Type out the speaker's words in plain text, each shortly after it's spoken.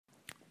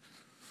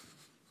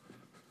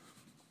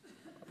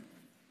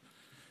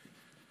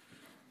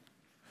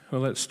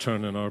Well, let's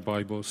turn in our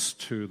Bibles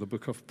to the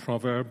book of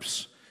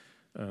Proverbs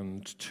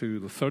and to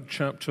the third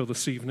chapter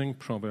this evening,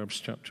 Proverbs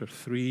chapter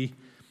 3.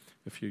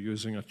 If you're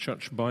using a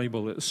church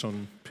Bible, it's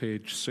on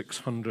page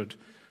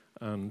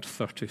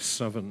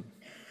 637.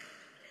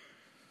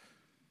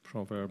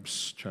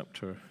 Proverbs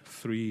chapter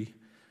 3,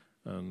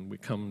 and we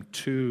come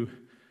to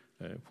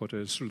what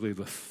is really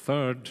the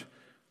third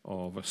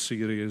of a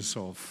series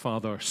of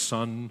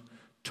father-son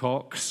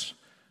talks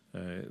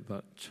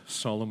that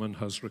Solomon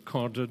has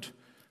recorded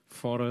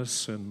for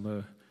us in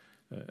the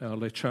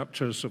early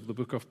chapters of the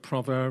book of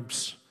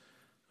Proverbs,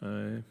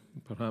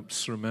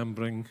 perhaps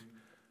remembering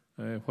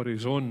what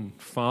his own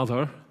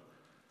father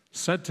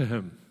said to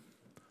him.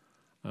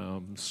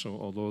 So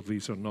although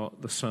these are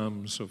not the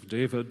Psalms of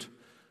David,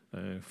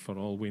 for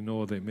all we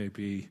know they may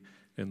be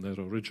in their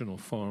original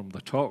form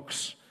the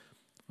talks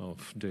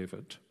of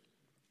David.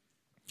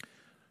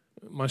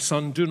 My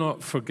son, do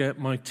not forget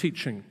my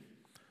teaching,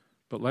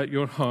 but let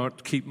your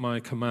heart keep my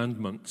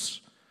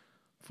commandments.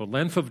 For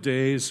length of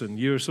days and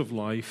years of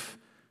life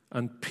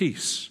and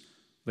peace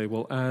they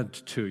will add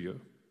to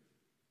you.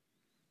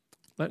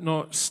 Let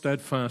not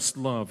steadfast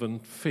love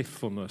and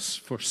faithfulness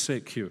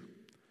forsake you.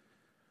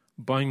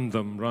 Bind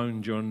them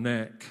round your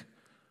neck.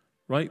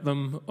 Write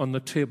them on the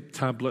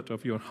tablet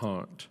of your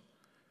heart.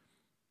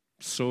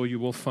 So you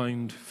will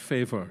find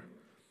favor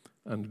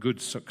and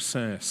good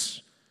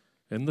success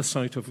in the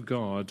sight of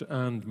God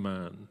and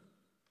man.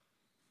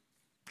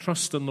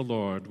 Trust in the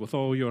Lord with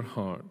all your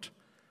heart,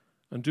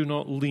 and do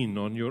not lean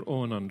on your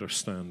own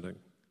understanding.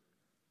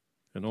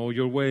 In all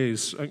your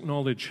ways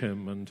acknowledge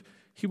him, and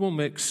he will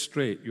make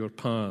straight your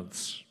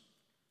paths.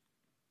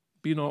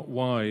 Be not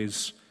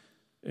wise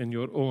in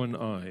your own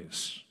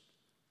eyes.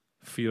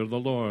 Fear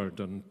the Lord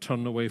and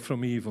turn away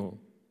from evil.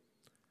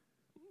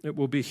 It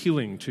will be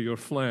healing to your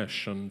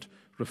flesh and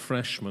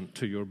refreshment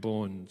to your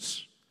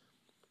bones.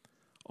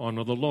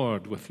 Honor the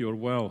Lord with your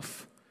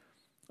wealth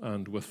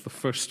and with the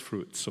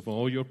firstfruits of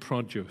all your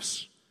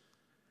produce.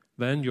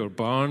 Then your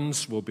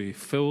barns will be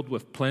filled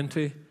with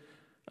plenty,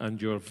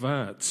 and your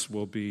vats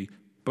will be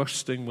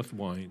bursting with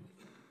wine.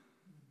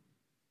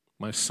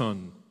 My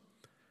son,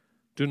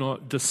 do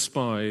not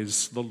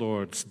despise the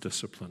Lord's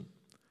discipline,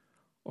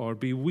 or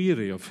be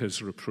weary of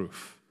his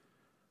reproof.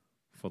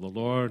 For the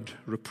Lord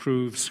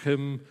reproves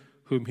him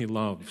whom he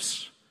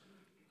loves,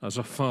 as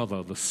a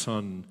father the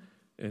son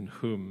in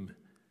whom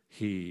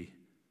he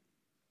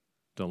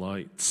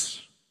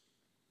delights.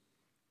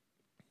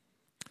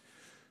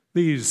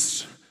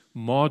 These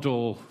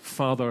model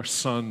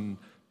father-son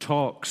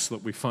talks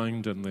that we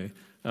find in the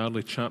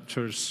early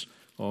chapters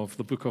of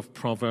the book of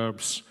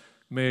Proverbs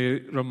may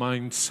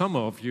remind some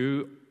of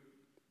you,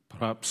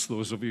 perhaps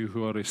those of you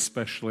who are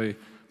especially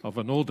of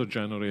an older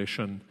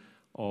generation,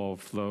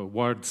 of the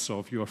words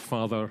of your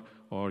father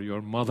or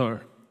your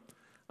mother.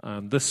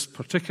 And this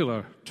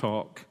particular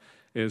talk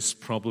is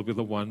probably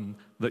the one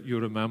that you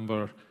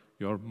remember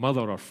your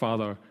mother or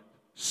father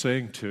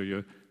saying to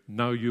you,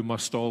 "Now you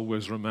must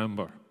always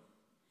remember."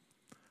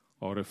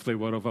 Or if they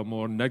were of a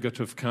more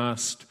negative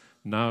cast,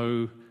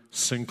 "Now,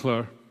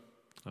 Sinclair,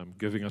 I'm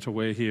giving it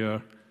away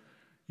here,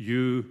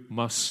 you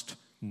must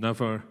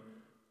never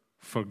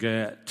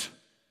forget."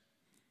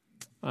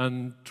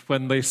 And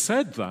when they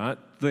said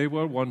that, they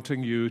were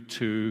wanting you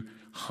to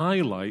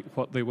highlight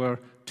what they were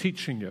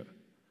teaching you.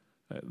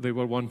 They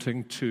were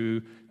wanting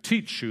to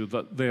teach you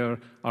that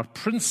there are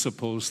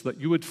principles that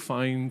you would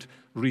find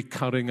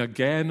recurring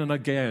again and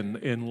again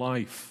in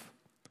life.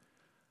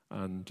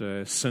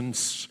 And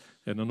since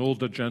in an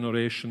older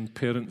generation,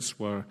 parents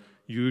were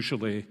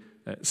usually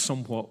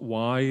somewhat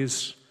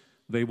wise,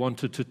 they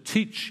wanted to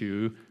teach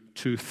you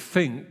to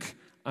think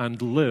and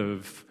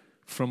live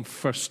from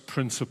first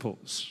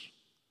principles.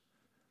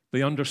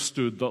 They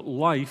understood that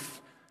life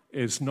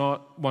is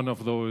not one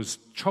of those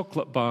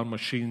chocolate bar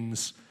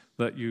machines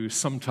that you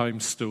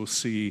sometimes still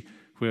see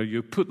where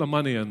you put the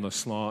money in the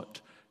slot,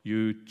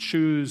 you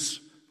choose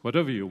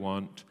whatever you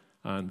want,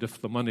 and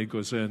if the money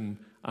goes in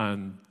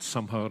and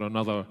somehow or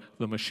another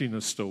the machine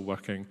is still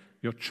working,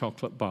 your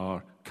chocolate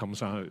bar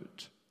comes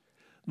out.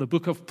 The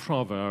book of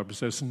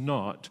Proverbs is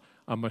not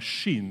a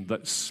machine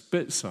that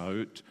spits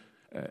out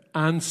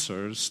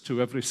answers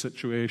to every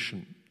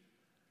situation.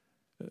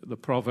 The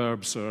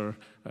Proverbs are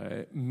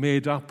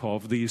made up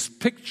of these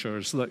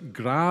pictures that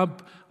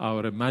grab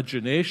our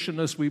imagination,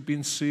 as we've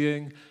been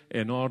seeing,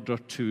 in order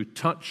to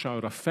touch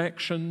our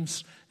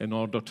affections, in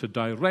order to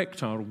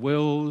direct our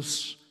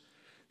wills,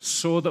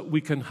 so that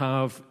we can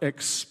have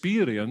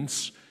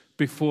experience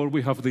before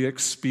we have the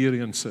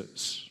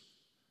experiences.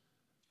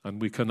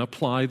 And we can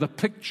apply the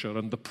picture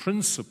and the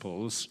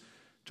principles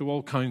to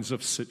all kinds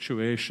of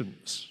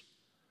situations.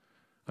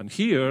 And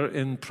here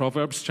in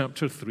Proverbs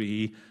chapter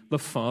 3, the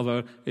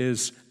father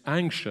is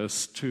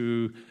anxious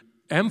to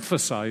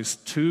emphasize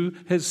to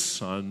his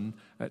son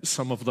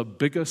some of the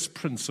biggest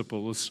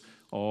principles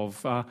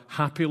of a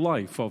happy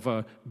life, of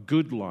a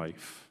good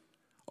life,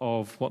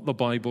 of what the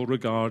Bible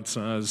regards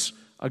as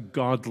a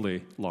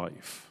godly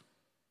life.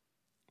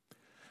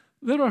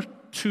 There are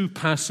two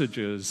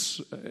passages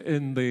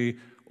in the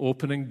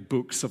opening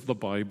books of the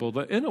Bible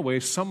that in a way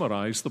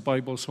summarize the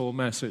Bible's whole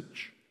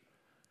message.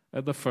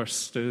 The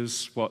first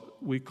is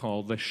what we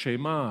call the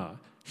Shema.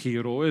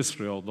 Hear, O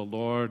Israel, the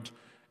Lord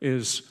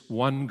is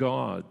one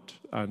God,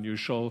 and you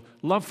shall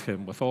love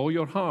him with all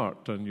your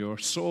heart and your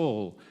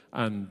soul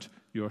and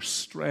your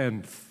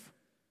strength.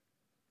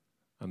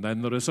 And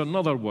then there is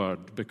another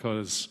word,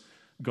 because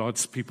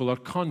God's people are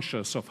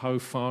conscious of how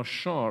far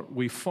short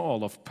we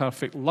fall of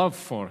perfect love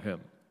for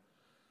him.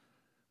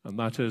 And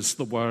that is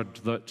the word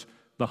that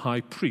the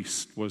high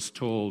priest was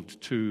told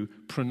to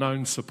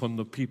pronounce upon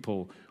the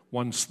people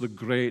once the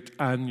great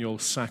annual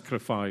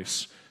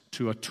sacrifice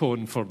to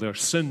atone for their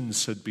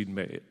sins had been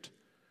made.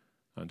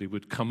 And he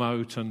would come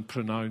out and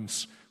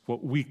pronounce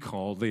what we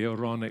call the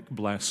Aaronic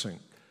blessing.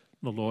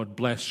 The Lord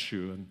bless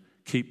you and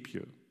keep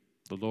you.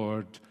 The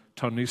Lord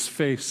turn his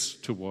face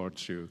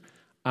towards you,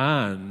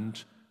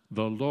 and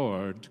the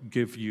Lord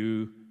give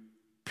you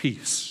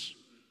peace.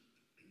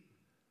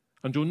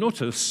 And you'll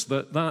notice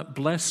that that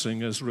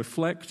blessing is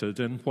reflected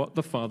in what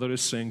the Father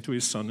is saying to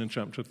his Son in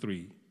chapter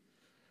 3.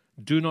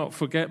 Do not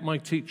forget my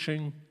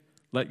teaching.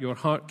 Let your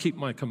heart keep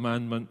my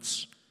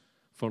commandments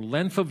for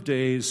length of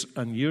days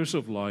and years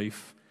of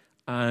life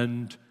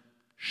and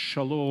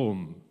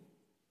shalom.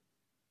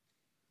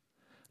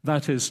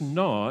 That is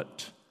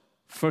not,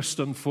 first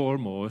and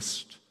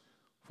foremost,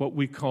 what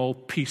we call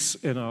peace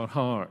in our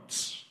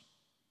hearts.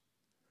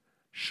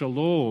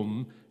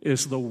 Shalom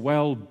is the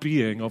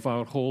well-being of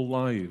our whole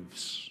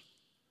lives.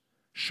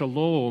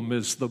 Shalom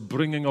is the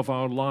bringing of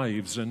our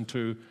lives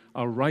into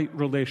a right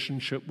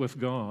relationship with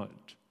God,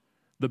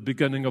 the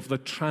beginning of the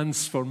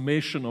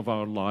transformation of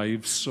our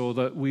lives so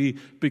that we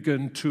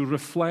begin to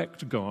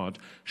reflect God.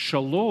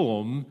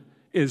 Shalom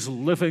is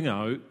living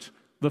out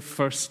the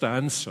first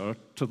answer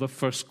to the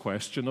first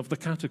question of the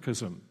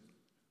Catechism.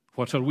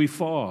 What are we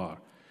for?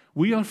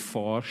 We are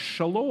for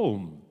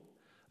shalom.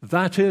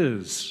 That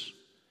is,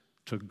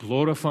 to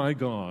glorify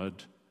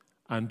God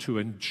and to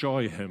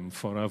enjoy him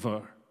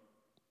forever.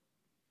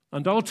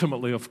 And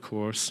ultimately, of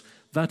course,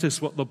 that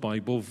is what the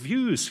Bible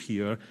views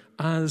here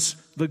as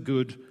the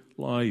good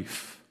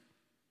life.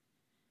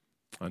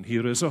 And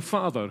here is a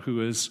father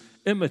who is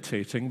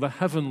imitating the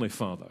heavenly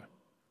Father.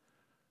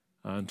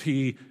 And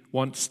he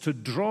wants to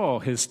draw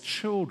his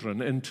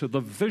children into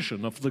the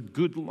vision of the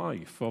good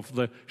life, of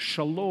the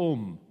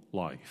shalom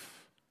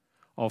life,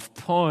 of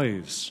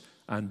poise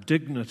and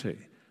dignity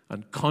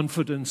and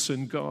confidence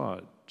in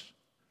God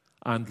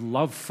and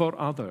love for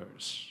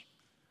others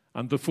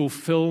and the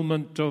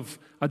fulfillment of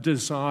a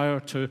desire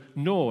to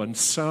know and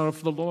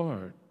serve the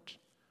Lord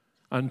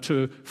and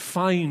to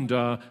find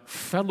a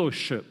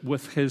fellowship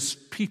with his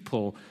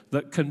people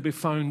that can be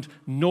found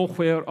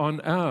nowhere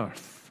on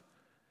earth,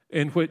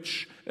 in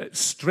which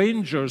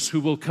strangers who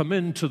will come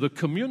into the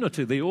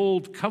community, the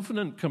old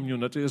covenant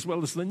community as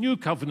well as the new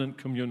covenant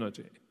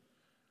community,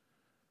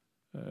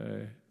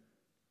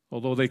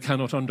 although they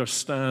cannot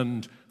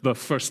understand the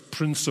first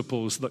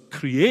principles that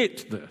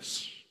create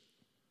this,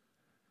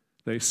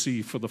 they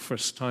see for the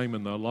first time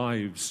in their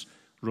lives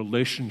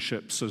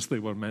relationships as they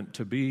were meant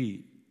to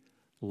be,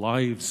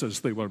 lives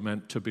as they were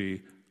meant to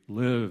be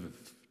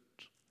lived,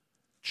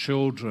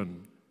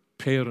 children,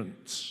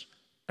 parents,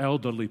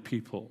 elderly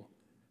people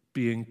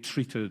being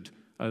treated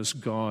as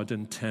God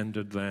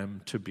intended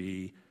them to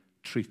be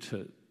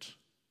treated.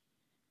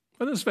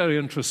 And it's very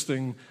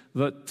interesting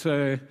that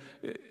the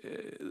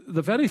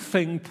very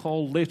thing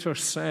Paul later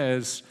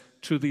says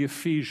to the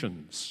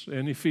Ephesians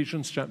in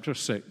Ephesians chapter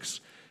 6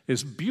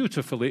 is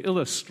beautifully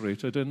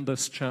illustrated in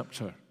this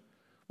chapter.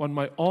 One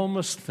might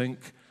almost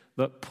think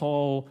that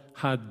Paul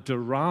had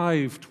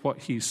derived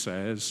what he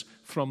says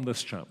from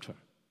this chapter.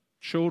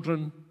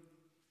 Children,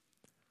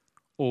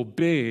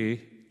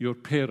 obey your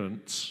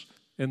parents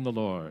in the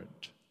Lord,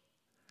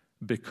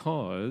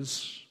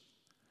 because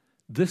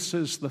this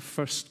is the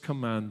first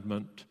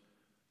commandment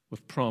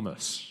with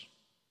promise.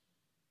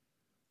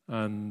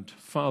 And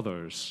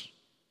fathers,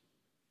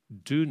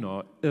 do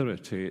not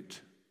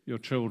irritate your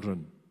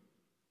children.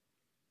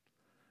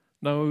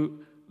 Now,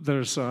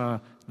 there's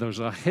a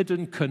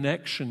hidden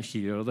connection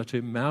here that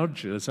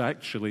emerges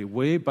actually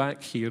way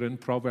back here in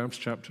Proverbs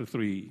chapter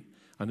 3,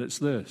 and it's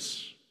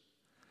this.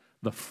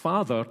 The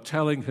father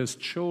telling his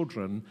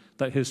children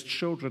that his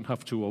children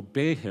have to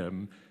obey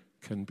him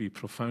can be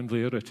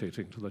profoundly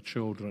irritating to the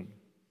children.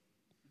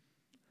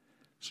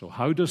 So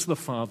how does the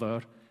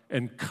father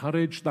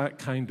encourage that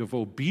kind of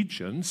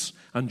obedience?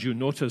 And you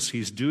notice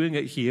he's doing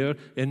it here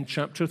in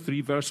chapter 3,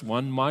 verse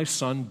 1, my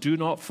son, do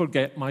not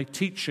forget my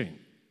teaching.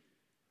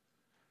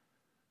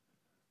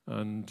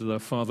 And the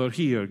Father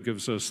here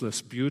gives us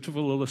this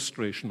beautiful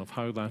illustration of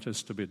how that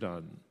is to be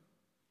done.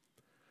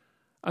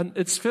 And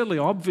it's fairly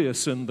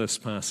obvious in this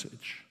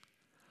passage.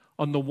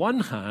 On the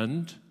one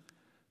hand,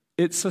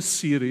 it's a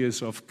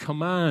series of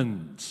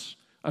commands,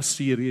 a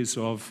series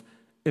of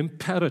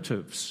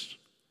imperatives.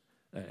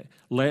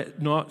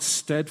 Let not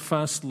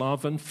steadfast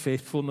love and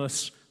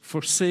faithfulness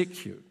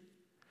forsake you.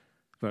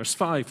 Verse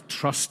 5,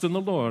 trust in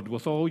the Lord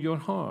with all your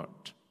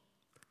heart.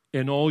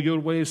 In all your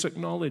ways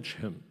acknowledge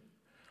him.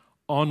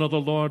 Honor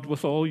the Lord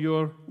with all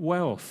your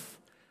wealth.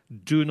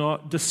 Do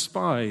not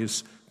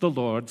despise the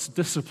Lord's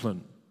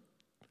discipline.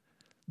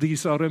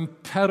 These are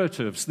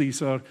imperatives.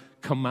 These are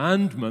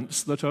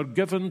commandments that are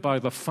given by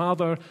the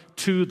Father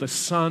to the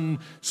Son.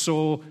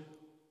 So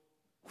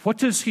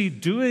what is he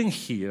doing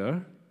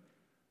here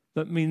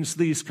that means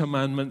these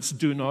commandments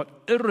do not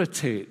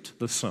irritate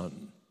the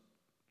Son?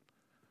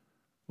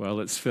 Well,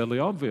 it's fairly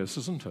obvious,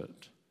 isn't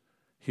it?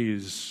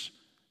 He's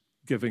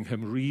giving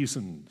him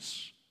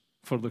reasons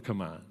for the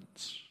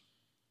commands.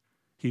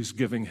 He's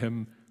giving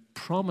him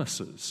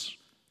promises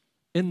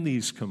in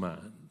these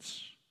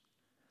commands.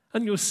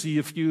 And you'll see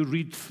if you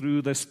read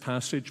through this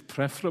passage,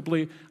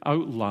 preferably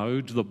out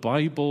loud, the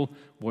Bible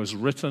was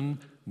written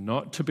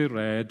not to be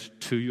read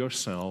to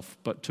yourself,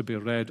 but to be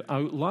read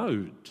out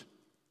loud.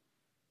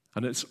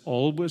 And it's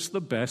always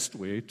the best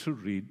way to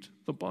read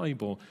the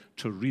Bible,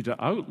 to read it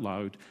out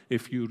loud.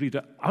 If you read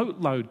it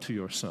out loud to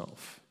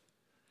yourself,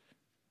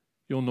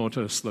 you'll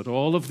notice that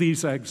all of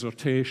these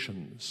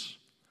exhortations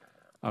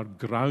are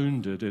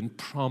grounded in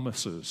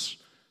promises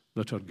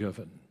that are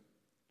given.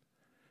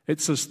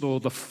 It's as though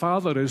the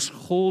Father is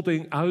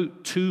holding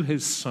out to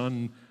his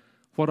Son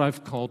what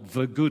I've called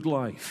the good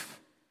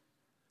life.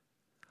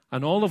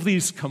 And all of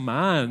these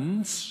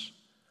commands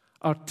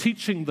are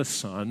teaching the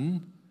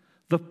Son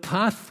the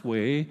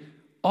pathway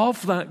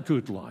of that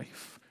good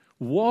life.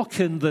 Walk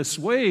in this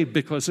way,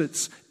 because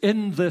it's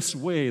in this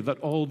way that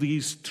all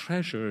these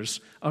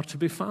treasures are to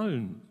be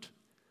found.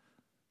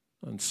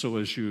 And so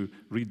as you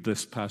read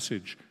this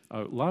passage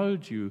out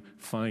loud, you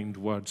find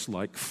words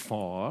like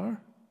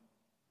for,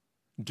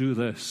 do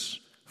this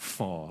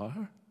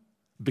for,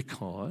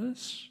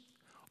 because,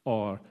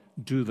 or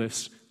do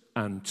this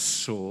and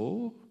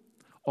so,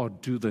 or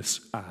do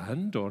this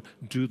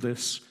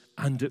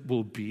and it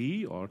will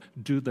be, or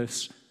do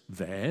this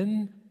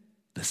then,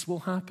 this will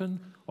happen,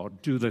 or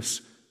do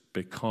this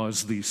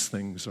because these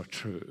things are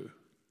true.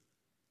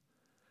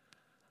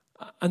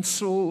 And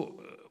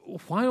so,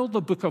 while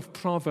the book of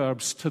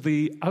Proverbs, to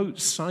the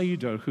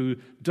outsider who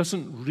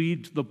doesn't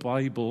read the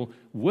Bible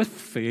with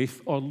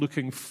faith or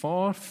looking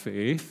for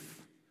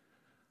faith,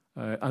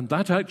 and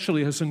that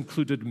actually has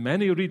included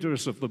many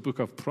readers of the book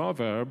of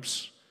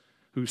Proverbs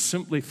who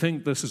simply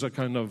think this is a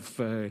kind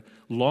of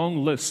long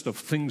list of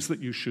things that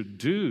you should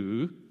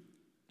do,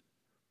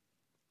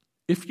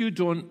 if you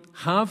don't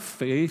have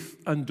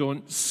faith and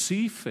don't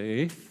see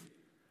faith,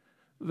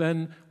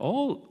 then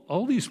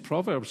all these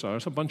Proverbs are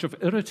is a bunch of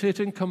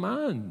irritating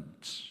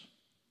commands.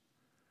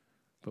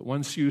 But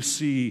once you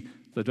see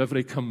that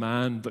every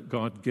command that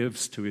God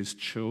gives to his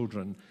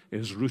children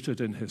is rooted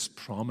in his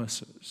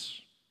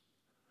promises,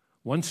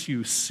 once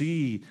you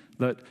see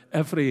that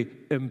every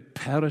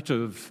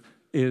imperative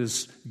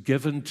is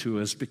given to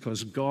us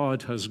because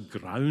God has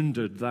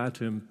grounded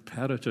that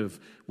imperative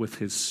with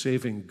his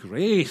saving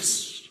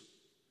grace,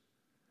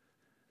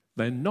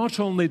 then not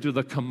only do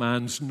the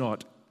commands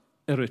not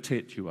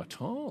irritate you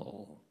at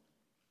all,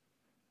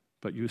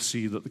 but you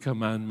see that the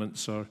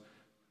commandments are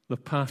the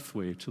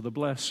pathway to the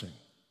blessing.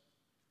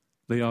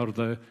 They are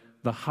the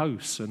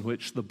house in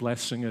which the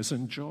blessing is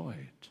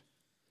enjoyed.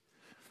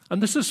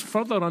 And this is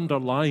further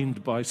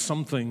underlined by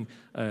something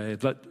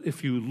that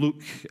if you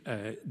look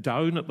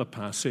down at the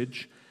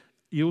passage,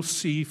 you'll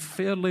see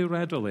fairly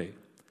readily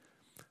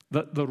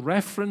that the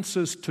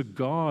references to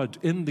God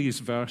in these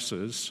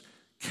verses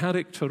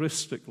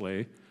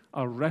characteristically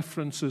are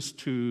references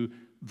to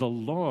the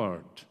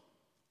Lord,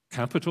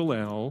 capital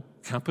L,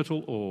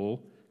 capital O,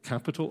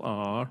 capital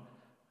R,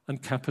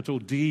 and capital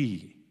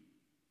D.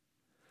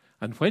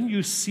 And when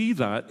you see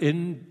that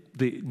in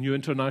the New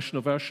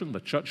International Version, the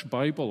Church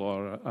Bible,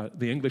 or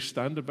the English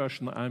Standard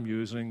Version that I'm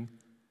using,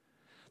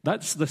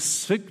 that's the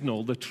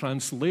signal the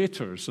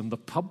translators and the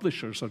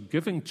publishers are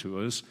giving to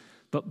us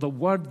that the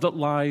word that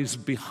lies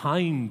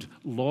behind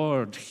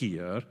Lord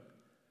here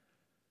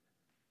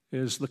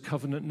is the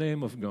covenant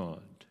name of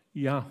God,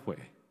 Yahweh,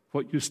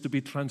 what used to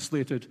be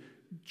translated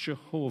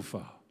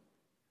Jehovah.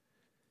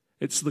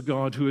 It's the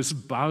God who has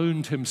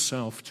bound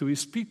himself to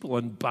his people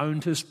and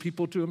bound his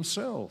people to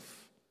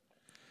himself.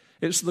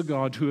 It's the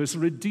God who has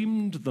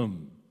redeemed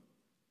them.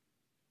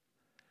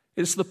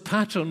 It's the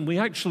pattern we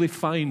actually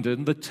find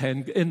in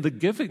the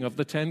giving of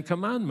the Ten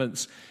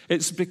Commandments.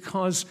 It's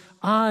because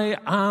I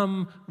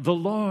am the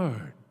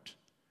Lord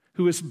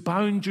who has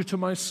bound you to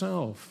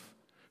myself,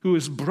 who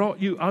has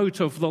brought you out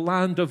of the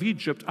land of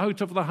Egypt,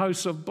 out of the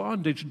house of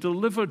bondage,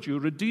 delivered you,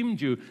 redeemed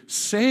you,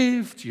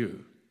 saved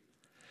you.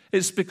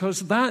 It's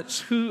because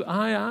that's who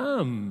I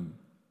am.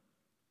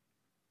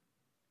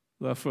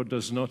 Therefore,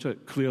 does not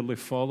it clearly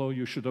follow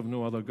you should have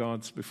no other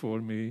gods before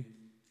me?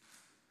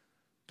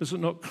 Does it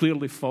not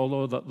clearly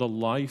follow that the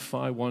life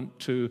I want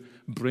to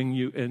bring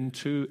you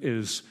into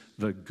is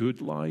the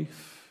good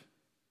life?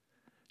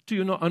 Do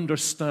you not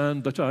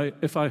understand that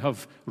if I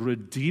have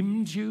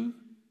redeemed you,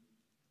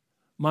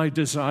 my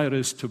desire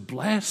is to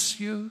bless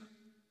you?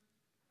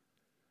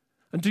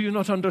 And do you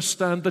not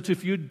understand that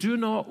if you do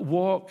not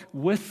walk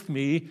with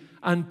me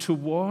and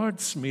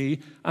towards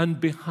me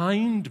and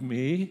behind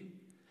me,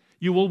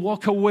 You will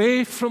walk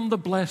away from the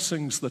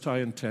blessings that I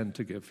intend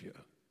to give you.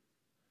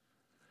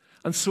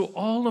 And so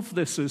all of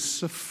this is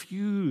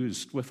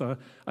suffused with an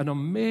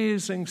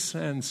amazing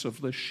sense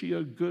of the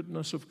sheer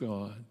goodness of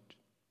God.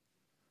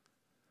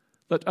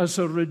 That as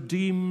a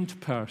redeemed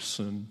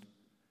person,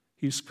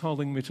 he's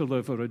calling me to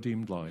live a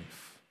redeemed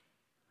life.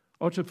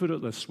 Or to put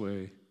it this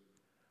way,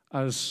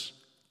 as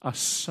a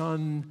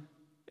son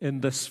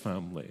in this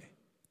family,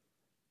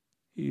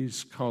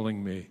 he's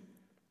calling me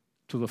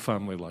to the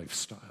family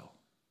lifestyle.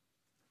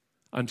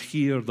 And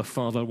here the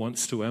Father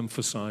wants to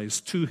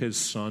emphasize to his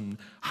Son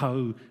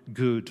how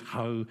good,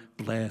 how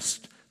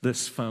blessed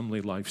this family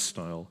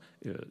lifestyle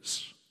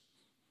is.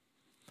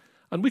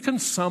 And we can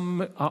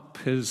sum up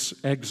his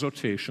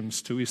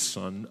exhortations to his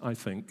Son, I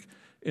think,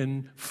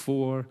 in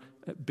 4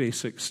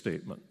 basic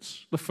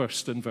statements. The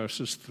first in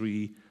verses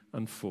 3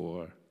 and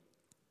 4.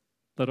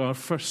 That our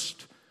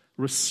first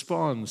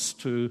response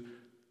to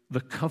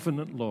the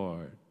covenant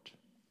Lord,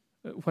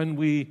 when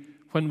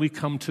we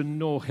come to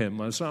know him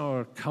as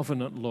our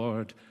covenant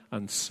Lord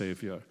and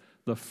Savior,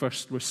 the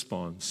first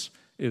response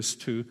is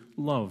to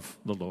love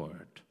the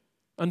Lord.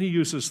 And he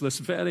uses this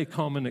very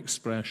common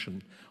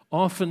expression,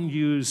 often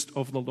used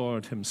of the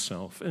Lord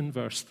himself in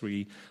verse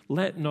 3,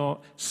 let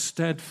not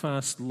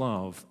steadfast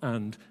love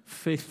and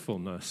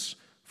faithfulness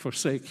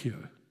forsake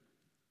you.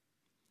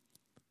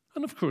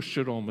 And of course,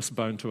 you're almost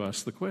bound to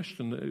ask the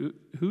question,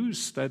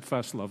 whose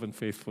steadfast love and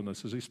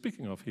faithfulness is he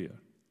speaking of here?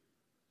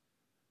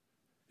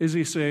 Is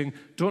he saying,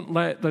 don't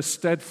let the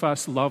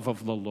steadfast love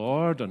of the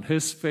Lord and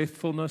his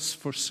faithfulness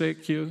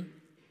forsake you?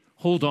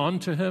 Hold on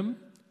to him?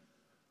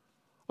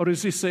 Or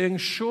is he saying,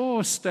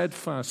 show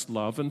steadfast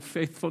love and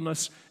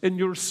faithfulness in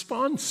your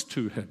response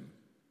to him?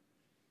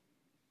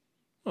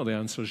 Well, the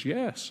answer is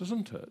yes,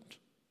 isn't it?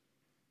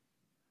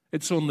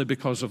 It's only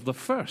because of the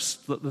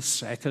first that the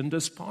second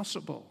is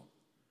possible.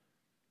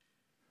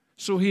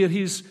 So here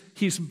he's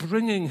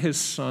bringing his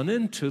Son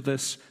into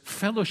this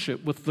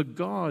fellowship with the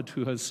God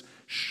who has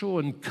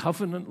shown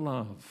covenant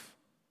love.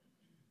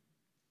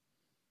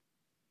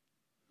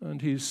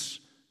 And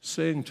he's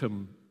saying to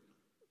him,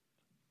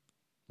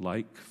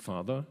 like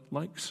Father,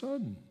 like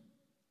Son.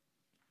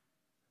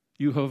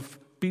 You have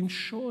been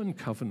shown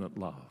covenant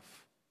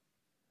love.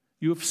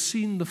 You have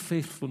seen the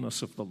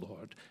faithfulness of the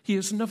Lord. He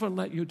has never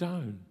let you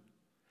down.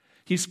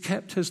 He's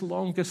kept his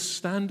longest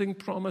standing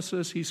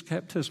promises. He's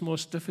kept his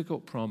most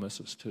difficult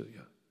promises to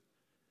you.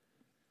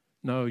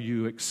 Now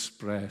you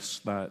express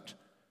that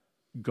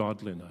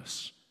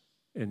godliness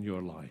in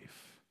your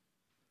life.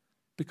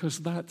 Because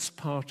that's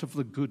part of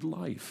the good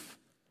life.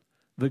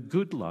 The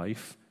good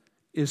life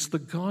is the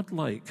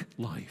godlike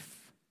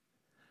life.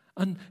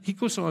 And he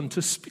goes on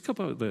to speak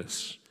about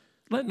this.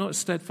 Let not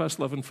steadfast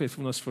love and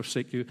faithfulness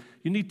forsake you.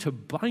 You need to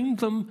bind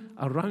them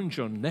around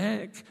your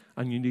neck,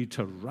 and you need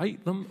to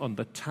write them on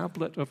the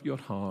tablet of your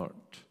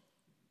heart.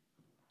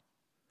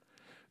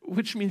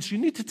 Which means you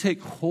need to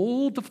take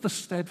hold of the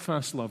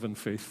steadfast love and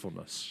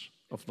faithfulness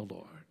of the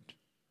Lord.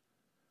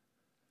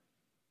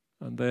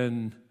 And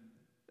then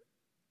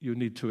you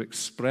need to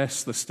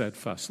express the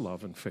steadfast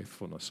love and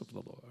faithfulness of the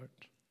Lord.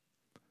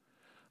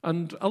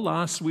 And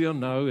alas, we are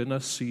now in a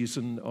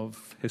season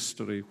of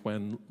history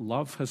when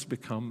love has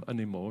become an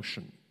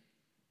emotion.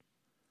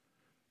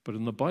 But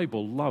in the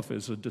Bible, love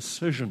is a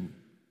decision,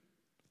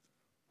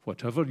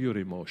 whatever your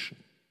emotion.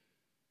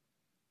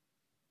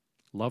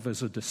 Love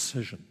is a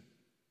decision.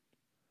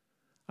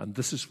 And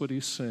this is what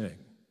he's saying.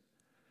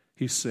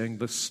 He's saying,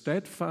 the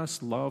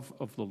steadfast love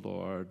of the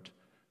Lord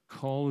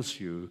calls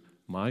you,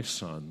 my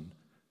son,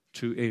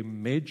 to a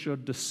major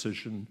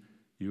decision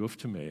you have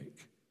to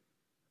make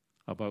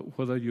about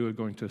whether you are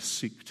going to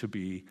seek to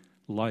be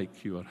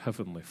like your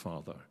heavenly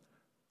Father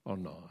or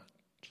not.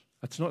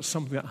 It's not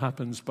something that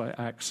happens by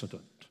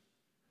accident.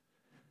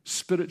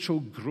 Spiritual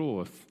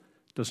growth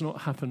does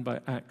not happen by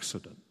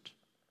accident.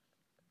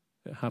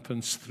 It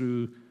happens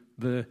through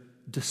the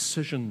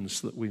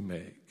decisions that we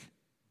make,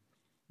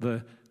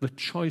 the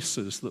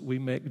choices that we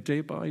make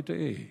day by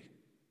day.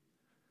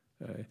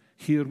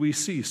 Here we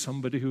see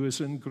somebody who is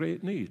in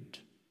great need.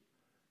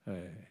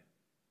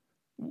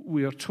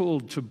 We are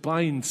told to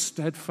bind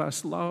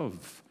steadfast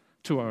love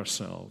to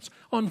ourselves.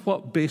 On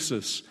what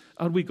basis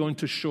are we going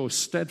to show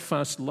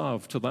steadfast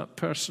love to that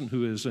person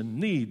who is in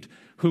need,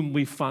 whom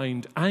we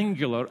find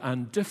angular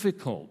and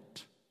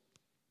difficult?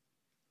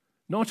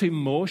 Not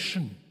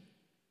emotion,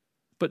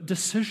 but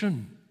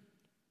decision.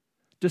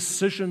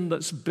 Decision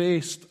that's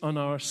based on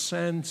our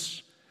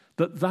sense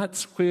that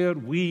that's where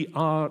we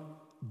are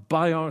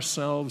by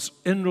ourselves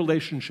in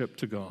relationship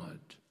to God.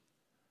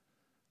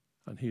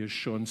 And he has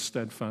shown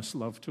steadfast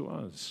love to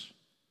us.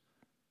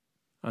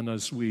 And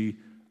as we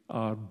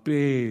are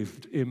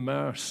bathed,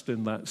 immersed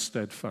in that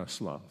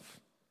steadfast love,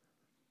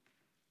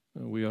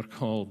 we are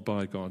called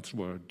by God's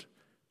word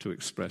to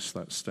express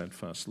that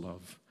steadfast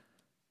love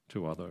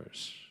to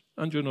others.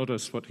 And you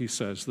notice what he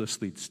says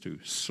this leads to,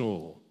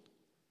 soul.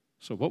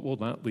 So what will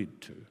that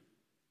lead to?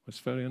 It's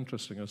very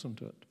interesting,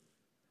 isn't it?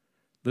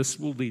 This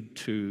will lead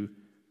to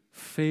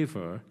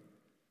favor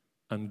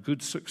and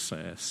good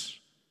success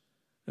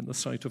in the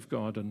sight of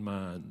God and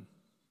man.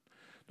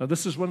 Now,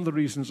 this is one of the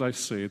reasons I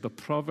say the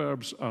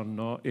Proverbs are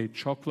not a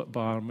chocolate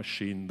bar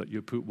machine that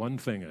you put one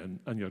thing in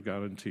and you're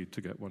guaranteed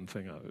to get one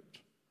thing out.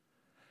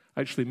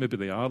 Actually, maybe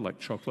they are like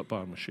chocolate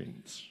bar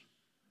machines,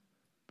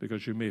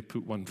 because you may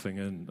put one thing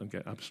in and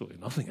get absolutely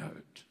nothing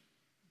out.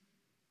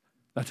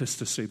 That is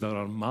to say, there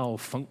are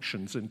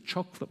malfunctions in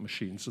chocolate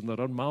machines, and there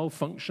are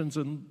malfunctions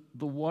in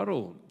the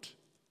world.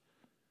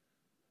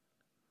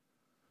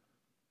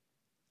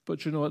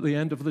 But you know, at the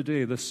end of the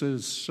day, this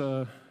is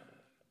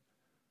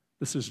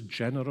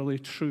generally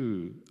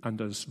true, and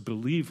as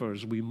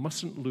believers, we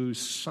mustn't lose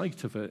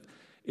sight of it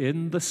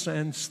in the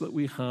sense that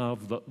we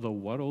have that the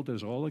world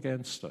is all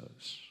against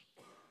us.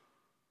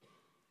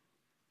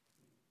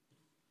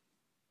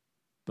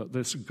 That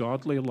this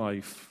godly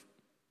life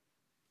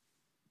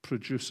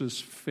produces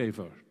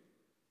favor.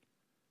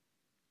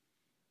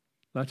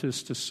 That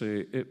is to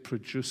say, it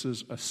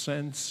produces a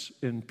sense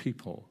in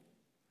people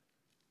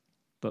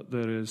that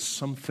there is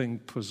something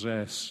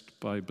possessed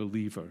by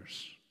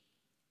believers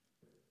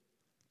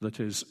that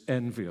is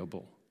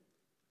enviable,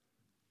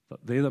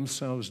 that they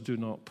themselves do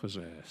not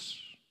possess.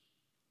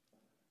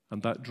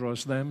 And that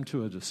draws them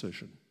to a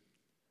decision,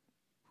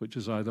 which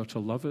is either to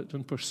love it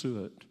and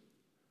pursue it,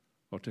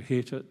 or to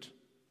hate it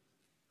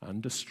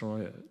and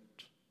destroy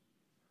it.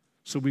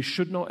 So we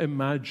should not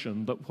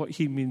imagine that what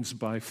he means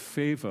by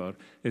favor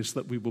is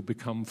that we will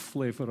become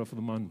flavor of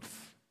the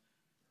month,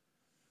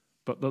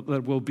 but that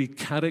there will be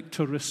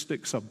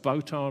characteristics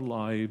about our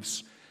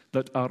lives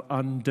that are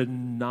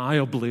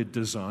undeniably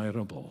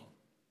desirable,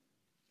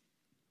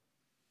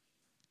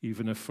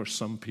 even if for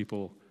some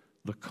people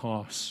the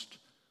cost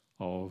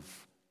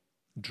of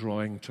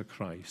drawing to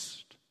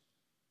Christ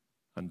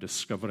and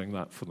discovering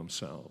that for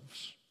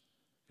themselves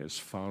is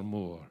far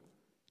more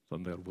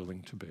than they're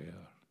willing to bear.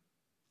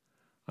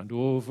 And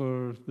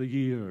over the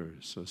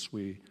years, as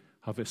we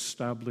have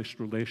established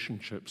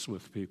relationships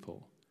with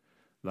people,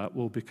 that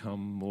will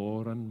become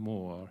more and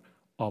more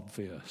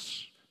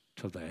obvious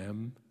to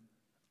them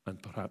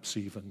and perhaps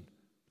even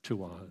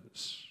to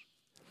us.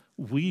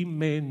 We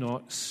may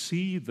not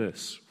see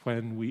this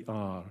when we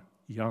are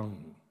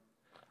young.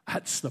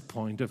 That's the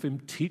point of him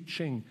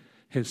teaching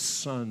his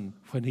son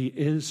when he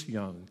is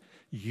young.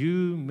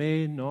 You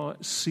may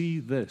not see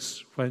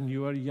this when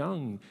you are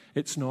young.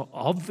 It's not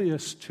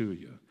obvious to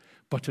you,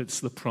 but it's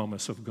the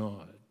promise of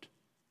God.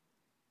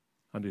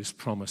 And his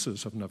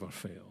promises have never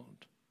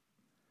failed.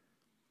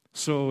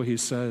 So he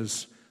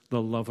says,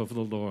 the love of the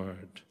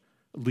Lord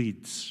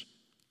leads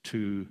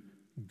to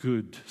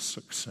good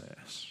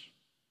success.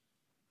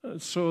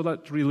 So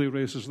that really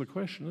raises the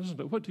question, doesn't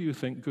it? What do you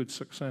think good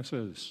success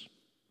is?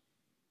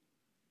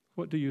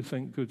 What do you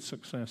think good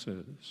success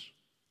is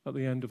at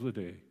the end of the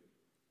day?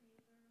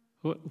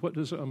 What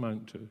does it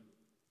amount to?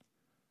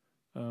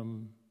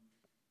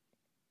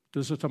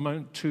 Does it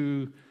amount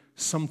to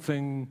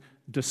something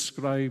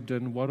described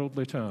in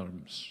worldly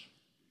terms?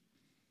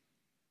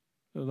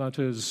 That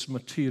is,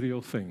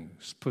 material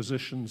things,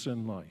 positions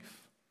in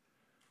life,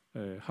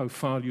 how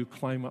far you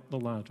climb up the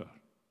ladder.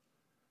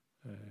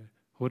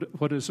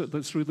 What is it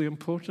that's really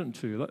important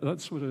to you?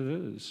 That's what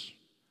it is.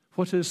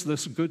 What is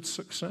this good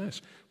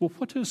success? Well,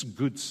 what is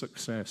good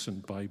success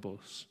in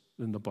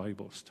the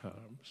Bible's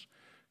terms?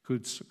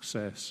 Good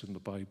success in the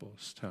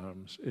Bible's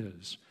terms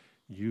is,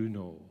 you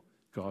know,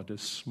 God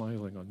is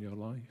smiling on your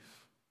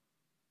life.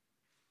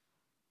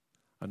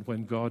 And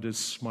when God is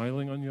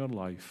smiling on your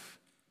life,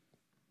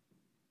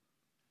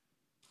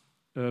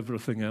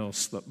 everything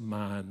else that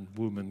man,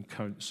 woman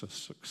counts as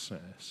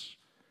success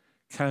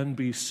can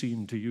be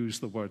seen, to use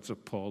the words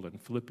of Paul in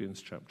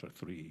Philippians chapter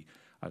 3,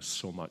 as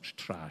so much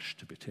trash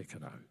to be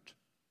taken out.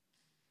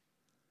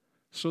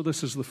 So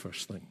this is the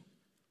first thing,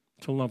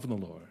 to love the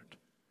Lord.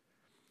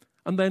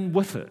 And then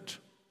with it,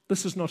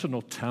 this is not an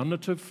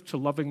alternative to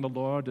loving the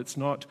Lord. It's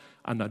not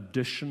an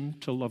addition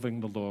to loving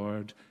the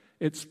Lord.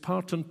 It's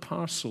part and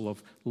parcel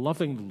of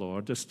loving the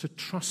Lord is to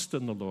trust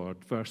in the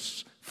Lord.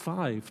 Verse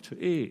 5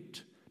 to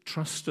 8,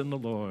 trust in the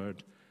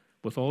Lord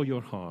with all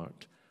your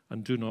heart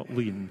and do not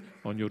lean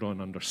on your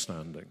own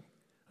understanding.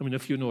 I mean,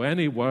 if you know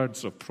any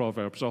words of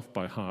Proverbs off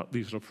by heart,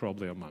 these are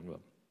probably among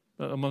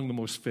them, among the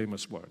most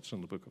famous words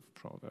in the book of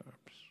Proverbs.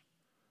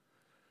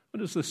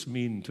 What does this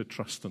mean to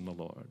trust in the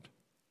Lord?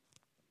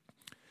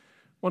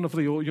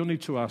 You'll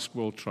need to ask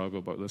Will Traub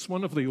about this.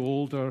 One of the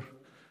older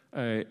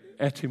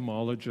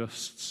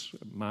etymologists,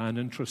 a man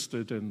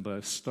interested in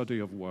the study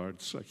of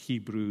words, a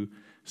Hebrew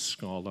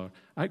scholar,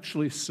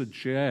 actually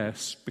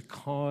suggests,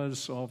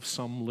 because of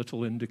some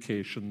little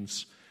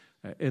indications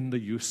in the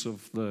use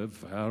of the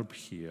verb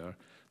here,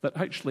 that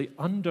actually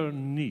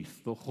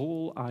underneath the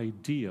whole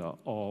idea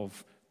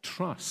of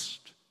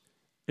trust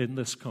in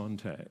this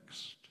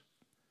context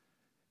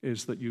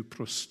is that you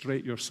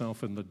prostrate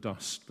yourself in the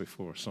dust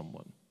before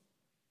someone.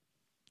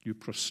 You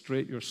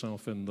prostrate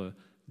yourself in the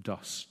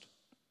dust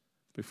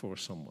before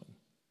someone.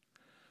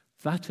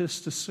 That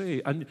is to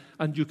say,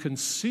 and you can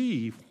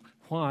see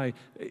why,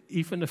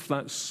 even if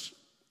that's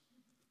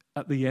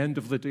at the end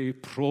of the day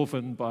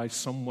proven by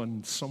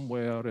someone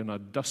somewhere in a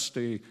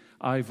dusty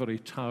ivory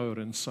tower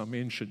in some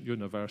ancient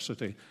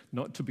university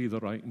not to be the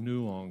right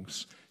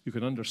nuance, you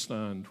can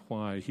understand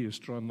why he has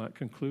drawn that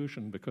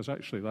conclusion, because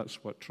actually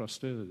that's what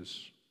trust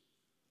is.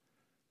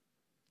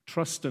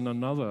 Trust in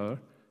another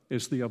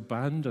is the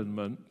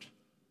abandonment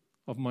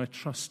of my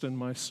trust in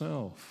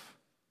myself.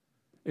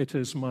 It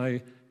is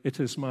my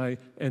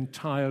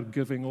entire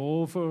giving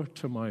over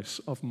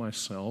of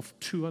myself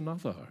to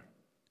another.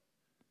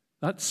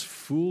 That's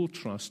full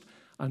trust,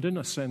 and in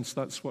a sense,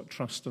 that's what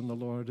trust in the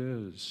Lord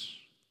is.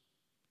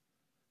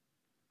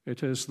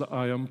 It is that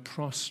I am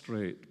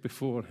prostrate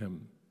before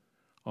him,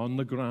 on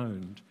the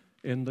ground,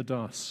 in the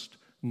dust.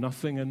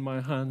 Nothing in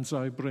my hands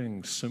I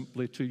bring,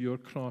 simply to your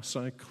cross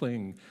I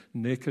cling.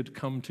 Naked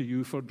come to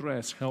you for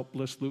dress,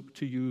 helpless look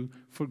to you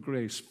for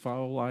grace.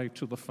 Foul I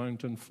to the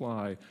fountain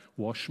fly,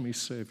 wash me,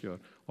 Savior,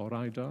 or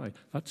I die.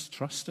 That's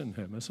trust in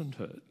him, isn't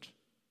it?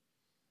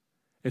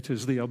 It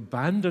is the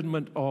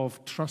abandonment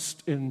of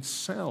trust in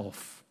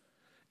self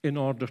in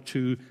order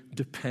to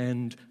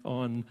depend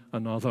on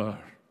another.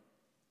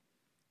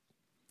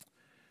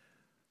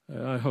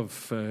 I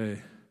have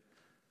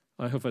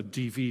a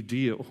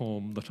DVD at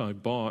home that I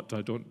bought.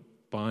 I don't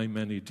buy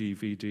many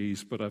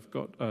DVDs, but I've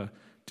got a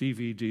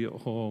DVD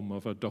at home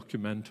of a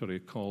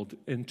documentary called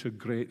Into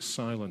Great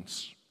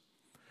Silence.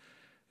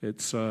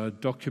 It's a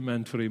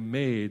documentary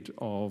made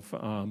of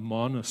a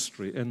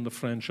monastery in the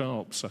French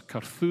Alps, a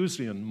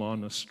Carthusian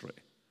monastery.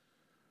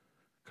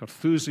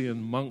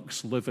 Carthusian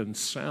monks live in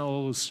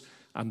cells,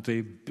 and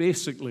they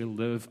basically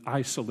live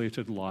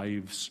isolated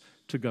lives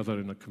together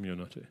in a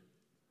community.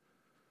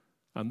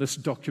 And this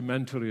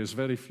documentary has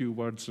very few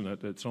words in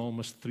it. It's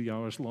almost 3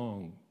 hours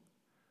long.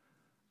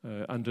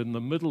 And in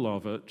the middle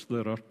of it,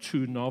 there are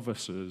 2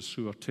 novices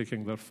who are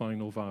taking their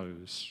final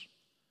vows.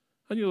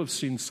 And you'll have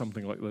seen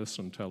something like this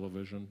on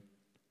television.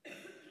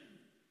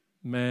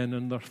 Men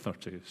in their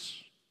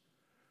 30s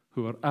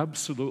who are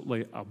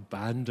absolutely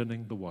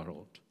abandoning the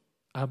world.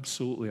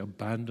 Absolutely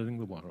abandoning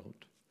the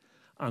world.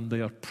 And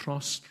they are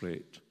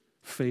prostrate,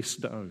 face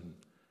down,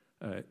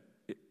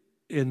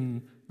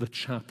 in the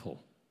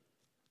chapel.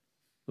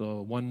 The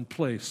one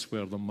place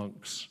where the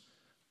monks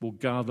will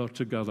gather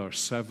together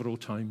several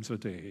times a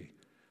day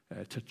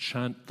to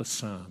chant the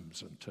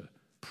Psalms and to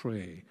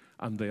pray.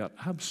 And they are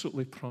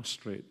absolutely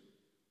prostrate.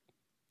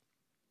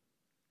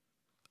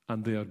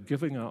 And they are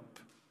giving up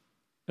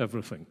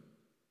everything.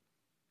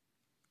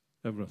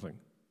 Everything.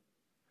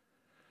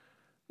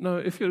 Now,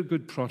 if you're a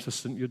good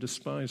Protestant, you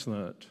despise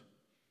that.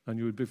 And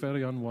you would be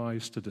very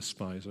unwise to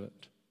despise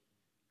it.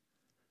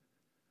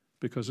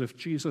 Because if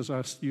Jesus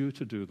asked you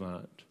to do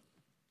that,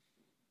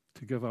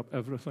 to give up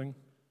everything,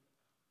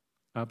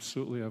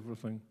 absolutely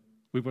everything.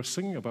 We were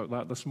singing about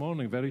that this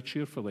morning very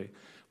cheerfully.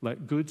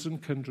 Let goods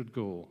and kindred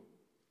go.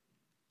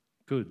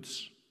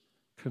 Goods,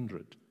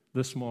 kindred,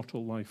 this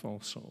mortal life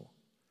also.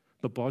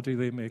 The body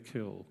they may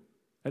kill,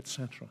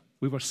 etc.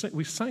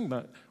 We sang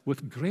that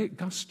with great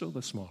gusto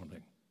this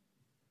morning.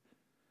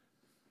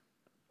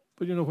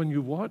 But you know, when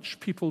you watch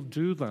people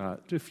do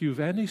that, if you've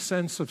any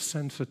sense of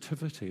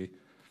sensitivity,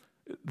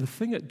 the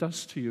thing it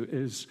does to you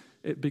is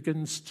it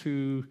begins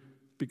to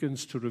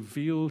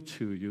reveal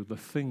to you the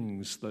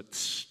things that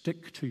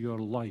stick to your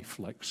life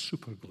like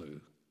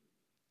superglue,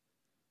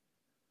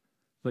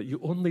 that you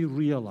only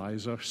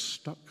realize are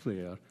stuck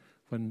there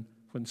when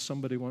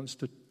somebody wants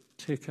to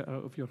take it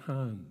out of your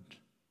hand.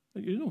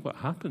 You know what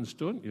happens,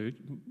 don't you?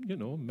 You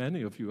know,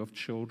 many of you have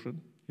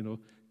children,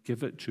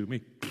 give it to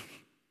me.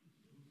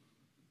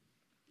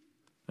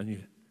 And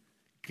you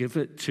give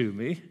it to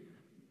me,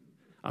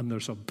 and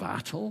there's a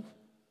battle,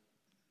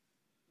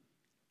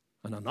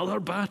 and another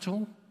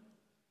battle.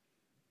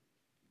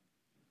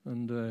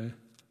 And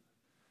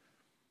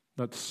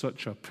that's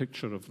such a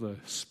picture of the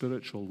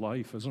spiritual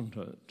life, isn't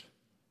it?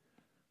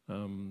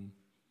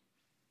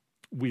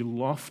 We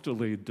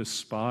loftily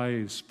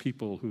despise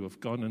people who have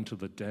gone into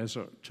the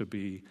desert to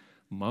be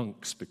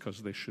monks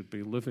because they should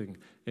be living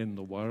in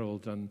the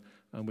world, and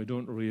we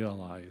don't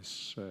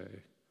realize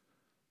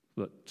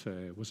that,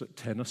 was it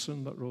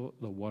Tennyson that wrote,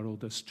 "The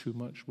world is too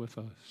much with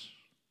us."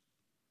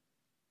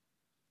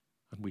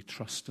 And we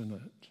trust in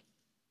it,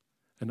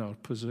 in our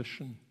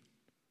position,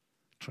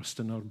 trust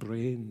in our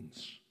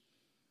brains,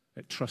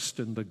 trust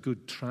in the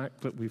good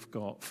track that we've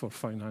got for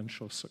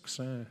financial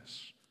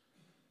success,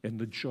 in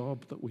the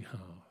job that we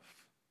have.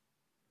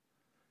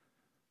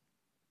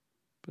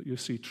 But you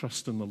see,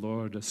 trust in the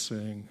Lord is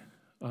saying,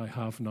 I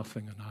have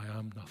nothing and I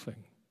am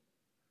nothing.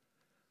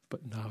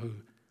 But now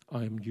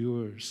I am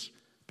yours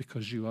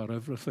because you are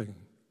everything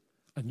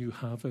and you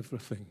have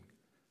everything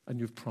and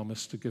you've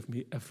promised to give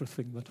me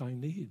everything that I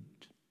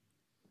need.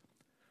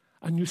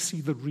 And you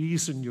see, the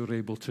reason you're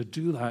able to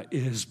do that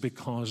is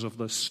because of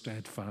the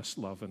steadfast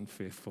love and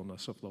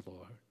faithfulness of the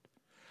Lord.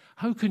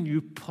 How can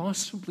you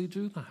possibly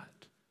do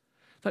that?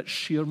 That's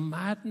sheer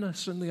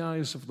madness in the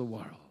eyes of the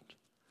world.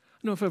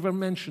 I know if I've ever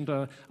mentioned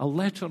a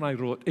letter I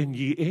wrote in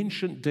ye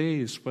ancient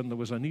days when there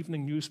was an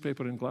evening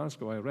newspaper in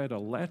Glasgow. I read a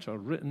letter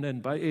written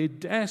in by a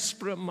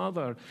desperate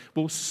mother.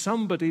 Will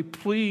somebody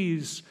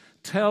please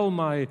tell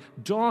my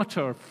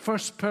daughter,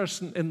 first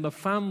person in the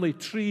family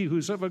tree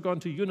who's ever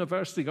gone to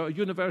university, got a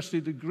university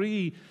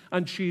degree,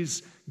 and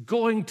she's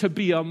going to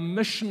be a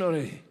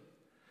missionary.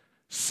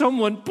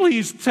 Someone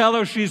please tell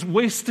her she's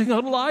wasting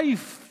her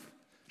life.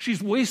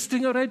 She's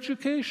wasting her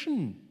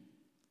education.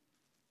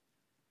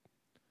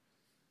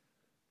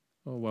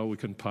 Oh, well, we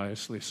can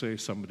piously say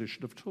somebody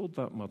should have told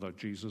that mother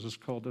Jesus has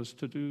called us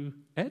to do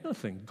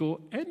anything,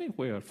 go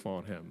anywhere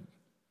for him.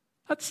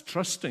 That's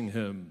trusting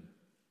him.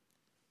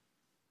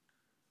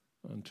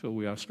 Until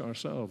we ask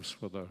ourselves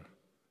whether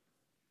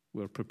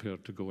we're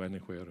prepared to go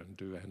anywhere and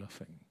do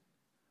anything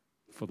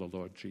for the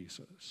Lord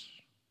Jesus.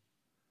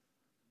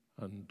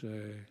 And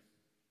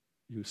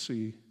you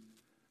see,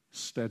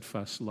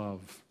 steadfast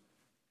love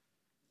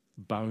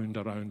bound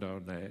around our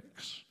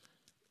necks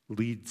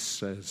leads,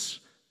 says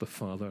the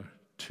Father,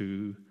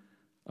 to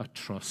a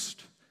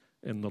trust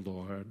in the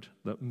Lord.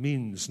 That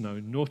means, now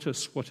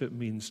notice what it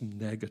means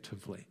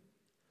negatively,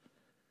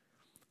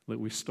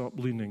 that we stop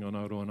leaning on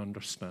our own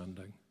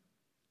understanding.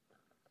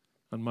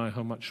 And my,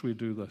 how much we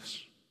do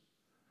this.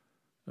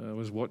 I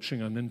was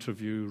watching an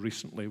interview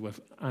recently with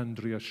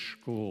Andrea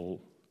Scholl,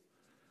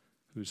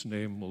 whose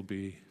name will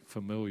be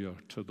familiar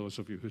to those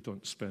of you who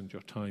don't spend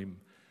your time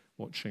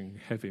watching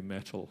heavy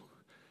metal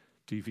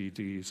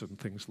DVDs and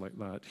things like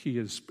that.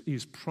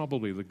 He's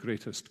probably the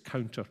greatest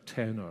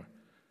countertenor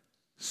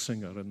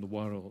singer in the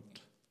world.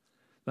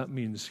 That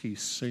means he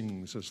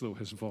sings as though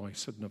his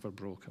voice had never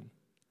broken.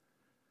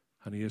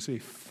 And he has a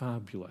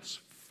fabulous,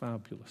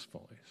 fabulous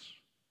voice.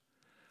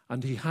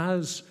 And he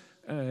has,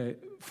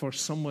 for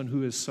someone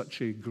who is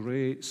such a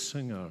great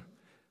singer,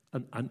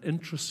 an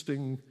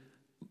interesting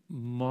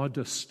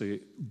modesty,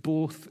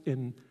 both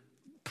in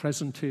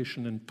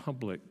presentation in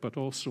public, but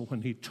also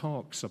when he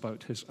talks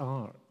about his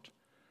art.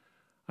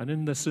 And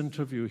in this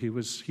interview, he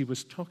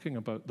was talking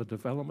about the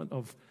development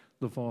of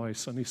the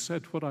voice, and he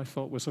said what I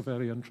thought was a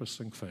very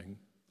interesting thing,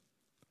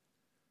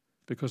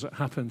 because it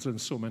happens in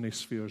so many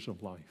spheres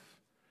of life.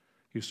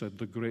 He said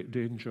the great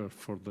danger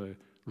for the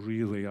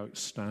really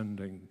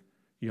outstanding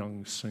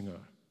young singer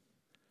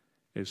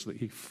is that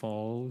he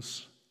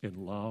falls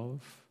in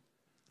love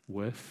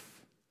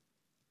with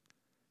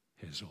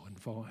his own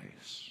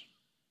voice.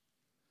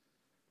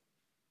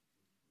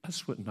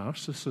 That's what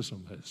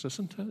narcissism is,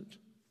 isn't it?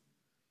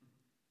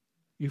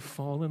 You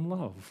fall in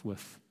love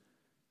with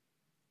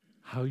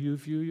how you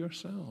view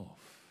yourself.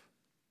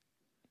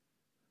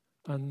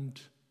 And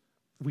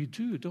we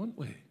do, don't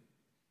we?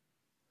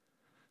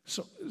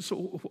 So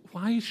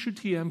why should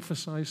he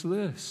emphasize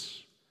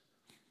this?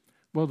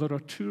 Well, there are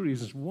two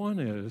reasons. One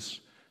is,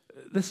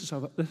 this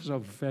is a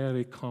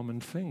very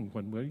common thing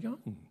when we're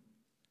young,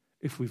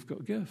 if we've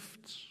got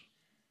gifts.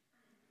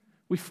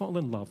 We fall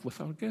in love with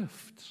our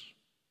gifts.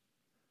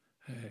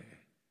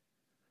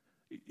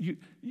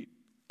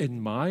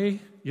 In my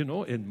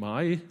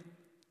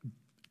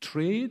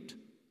trade,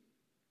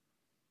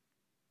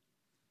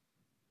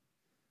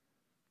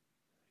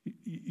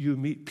 you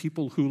meet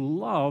people who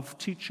love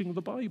teaching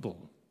the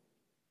Bible.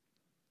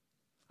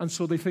 And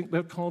so they think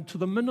they're called to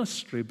the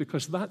ministry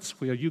because that's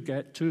where you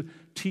get to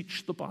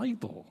teach the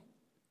Bible.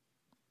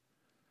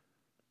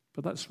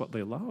 But that's what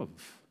they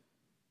love.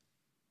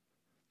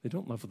 They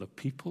don't love the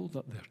people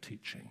that they're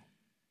teaching.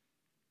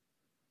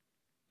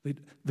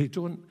 They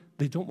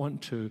don't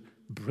want to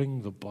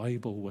bring the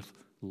Bible with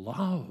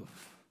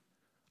love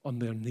on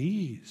their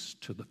knees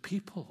to the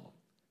people.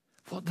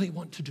 What they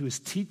want to do is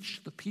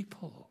teach the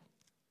people.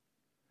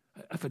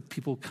 I've had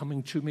people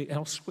coming to me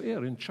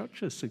elsewhere in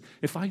churches saying,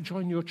 if I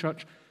join your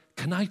church,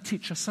 can I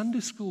teach a Sunday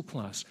school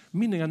class?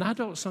 Meaning an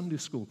adult Sunday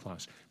school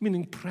class.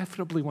 Meaning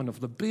preferably one of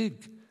the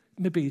big,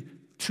 maybe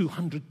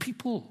 200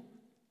 people.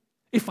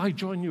 If I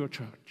join your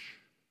church.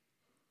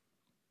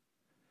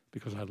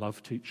 Because I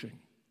love teaching.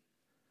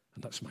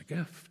 And that's my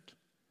gift.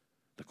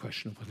 The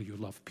question of whether you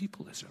love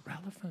people is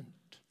irrelevant.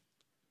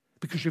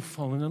 Because you've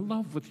fallen in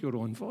love with your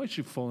own voice.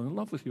 You've fallen in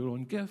love with your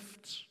own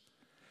gifts.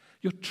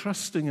 You're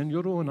trusting in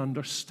your own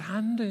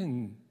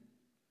understanding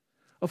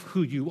of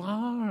who you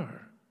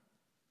are.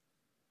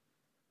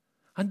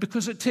 And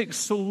because it takes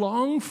so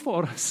long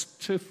for us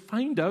to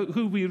find out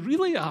who we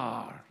really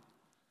are,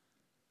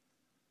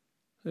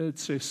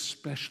 it's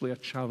especially a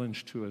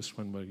challenge to us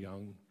when we're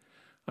young.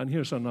 And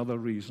here's another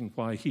reason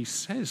why he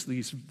says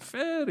these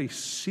very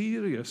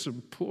serious,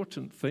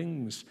 important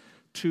things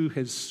to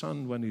his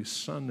son when his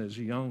son is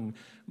young.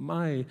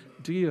 My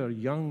dear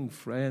young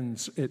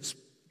friends, it's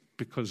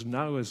because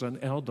now as an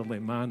elderly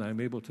man, I'm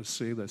able to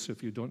say this: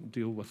 if you don't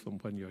deal with them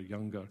when you're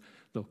younger,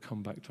 they'll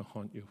come back to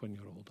haunt you when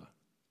you're older.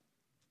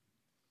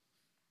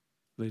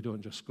 They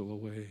don't just go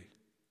away.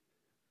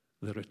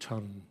 They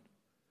return.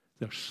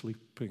 They're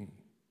sleeping.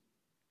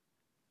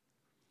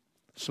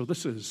 So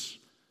this is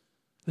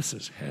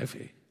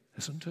heavy,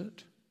 isn't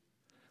it?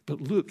 But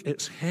look,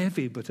 it's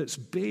heavy, but it's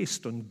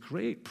based on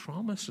great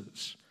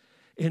promises.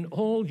 In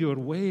all your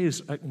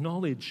ways,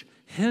 acknowledge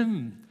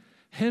him.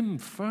 Him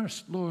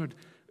first, Lord.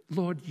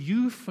 Lord,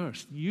 you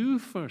first. You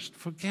first.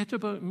 Forget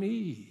about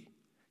me.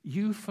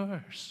 You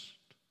first.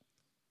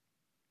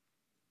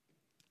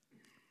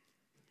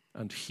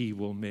 And he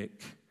will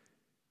make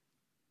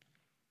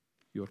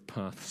your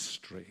path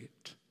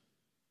straight.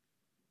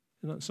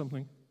 Isn't that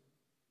something?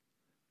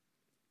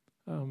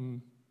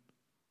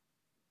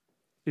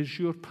 Is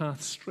your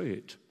path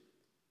straight?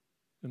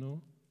 You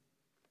know,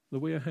 the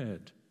way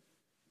ahead.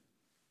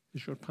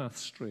 Is your path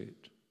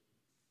straight?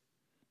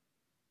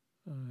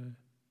 Could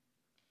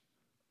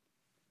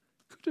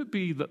it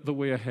be that the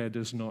way ahead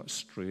is not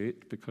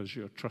straight because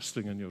you're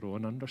trusting in your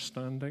own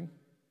understanding?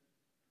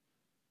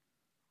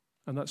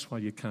 And that's why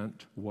you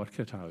can't work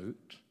it out.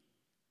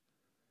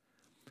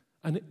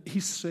 And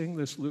he's saying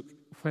this, look,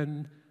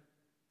 when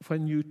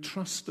you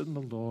trust in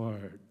the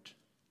Lord,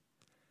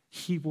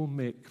 he will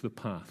make the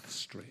path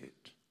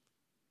straight.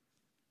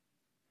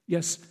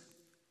 Yes,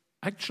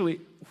 actually,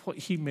 what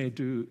he may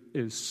do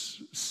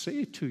is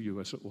say to you,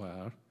 as it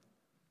were,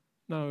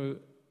 now,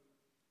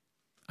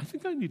 I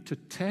think I need to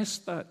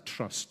test that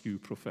trust you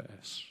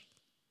profess.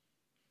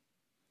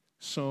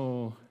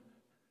 So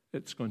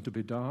it's going to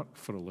be dark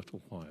for a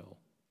little while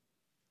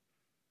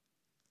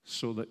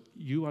so that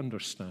you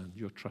understand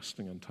you're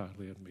trusting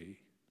entirely in me.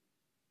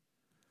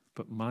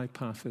 But my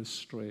path is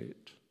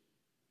straight.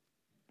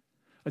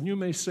 And you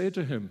may say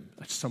to him,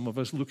 some of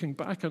us looking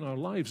back in our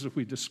lives, if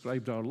we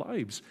described our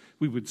lives,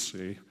 we would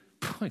say,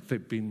 boy,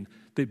 they've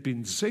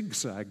been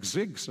zigzag,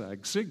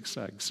 zigzag,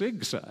 zigzag,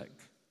 zigzag.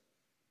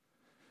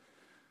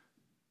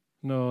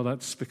 No,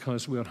 that's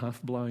because we're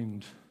half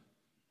blind.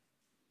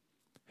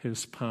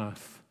 His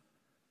path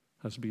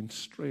has been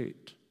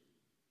straight.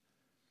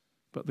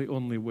 But the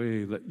only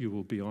way that you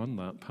will be on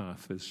that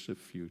path is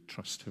if you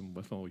trust him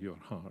with all your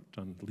heart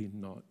and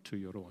lean not to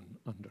your own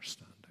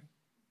understanding.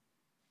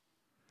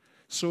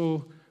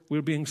 So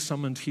we're being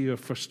summoned here,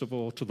 first of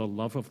all, to the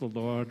love of the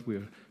Lord.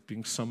 We're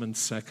being summoned,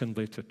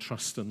 secondly, to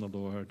trust in the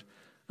Lord.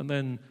 And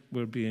then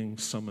we're being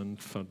summoned,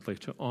 thirdly,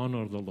 to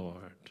honor the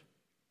Lord.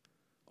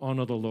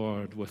 Honor the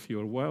Lord with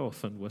your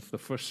wealth and with the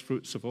first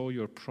fruits of all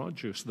your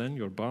produce. Then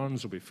your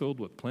barns will be filled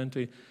with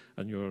plenty,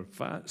 and your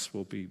vats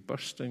will be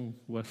bursting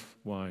with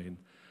wine.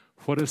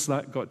 What has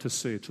that got to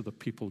say to the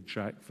people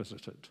Jack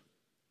visited?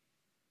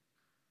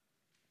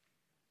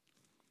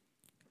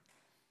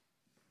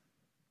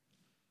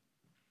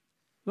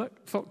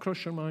 That thought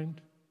cross your mind?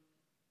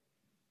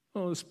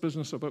 Oh, this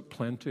business about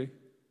plenty.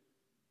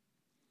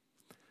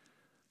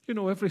 You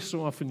know, every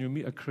so often you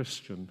meet a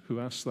Christian who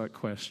asks that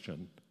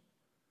question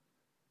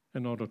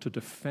in order to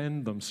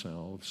defend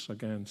themselves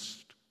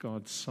against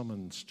God's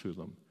summons to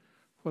them.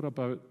 What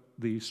about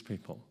these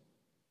people?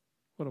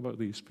 What about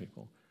these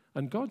people?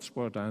 And God's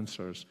word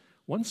answers,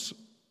 once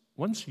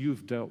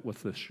you've dealt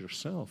with this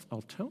yourself,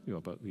 I'll tell you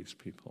about these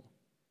people.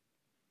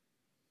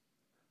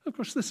 Of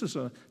course, this is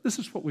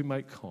what we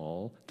might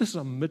call, this is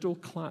a middle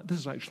class, this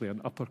is actually an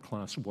upper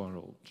class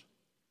world.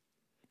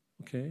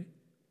 Okay?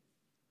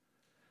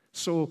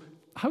 So,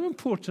 how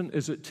important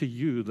is it to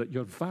you that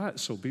your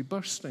vats will be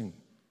bursting?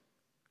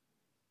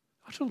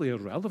 Utterly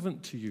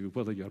irrelevant to you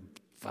whether your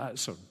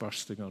vats are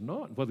bursting or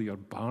not, whether your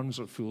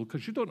barns are full,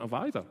 because you don't have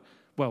either.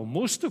 Well,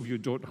 most of you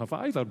don't have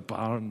either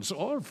barns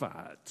or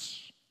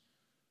vats.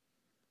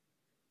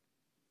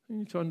 You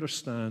need to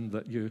understand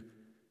that you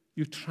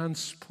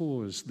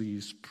transpose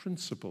these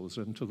principles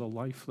into the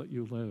life that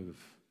you live.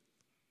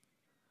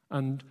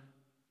 And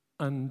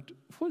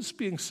what's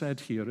being said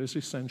here is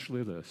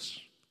essentially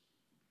this.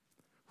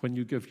 When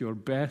you give your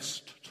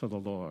best to the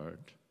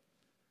Lord,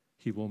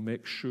 he will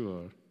make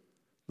sure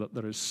that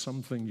there is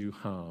something you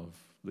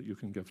have that you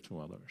can give to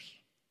others.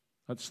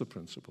 That's the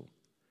principle.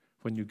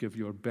 When you give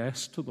your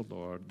best to the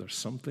Lord, there's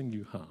something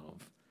you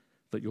have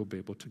that you'll be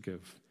able to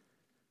give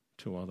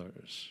to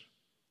others.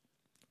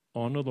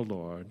 Honor the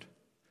Lord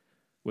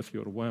with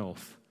your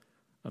wealth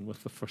and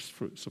with the first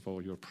fruits of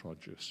all your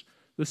produce.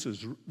 This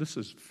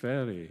is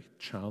very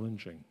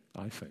challenging,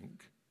 I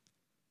think.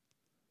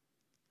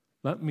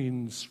 That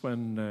means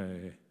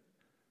when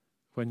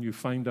you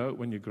find out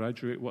when you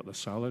graduate what the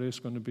salary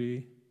is going to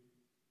be,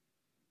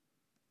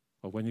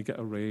 or when you get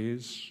a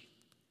raise,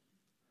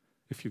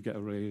 if you get a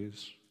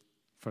raise,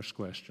 first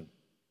question,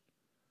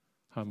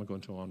 how am I going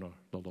to honor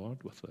the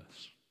Lord with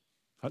this?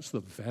 That's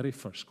the very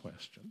first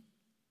question.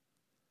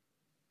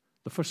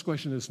 The first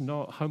question is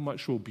not how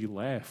much will be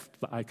left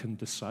that I can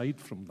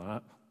decide from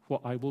that what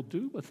I will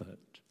do with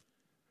it.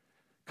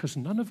 Because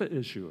none of it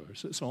is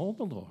yours. It's all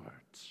the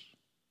Lord's.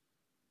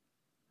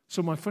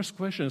 So my first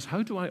question is,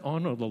 how do I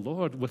honor the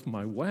Lord with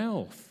my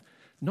wealth?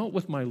 Not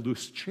with my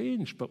loose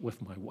change, but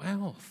with my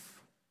wealth.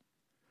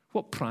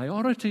 What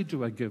priority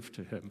do I give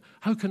to him?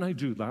 How can I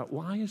do that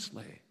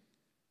wisely?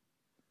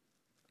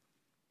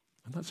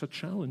 And that's a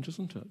challenge,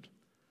 isn't it?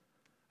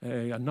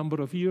 A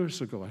number of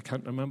years ago, I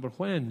can't remember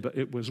when, but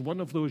it was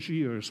one of those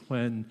years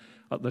when,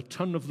 at the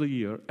turn of the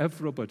year,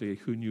 everybody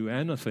who knew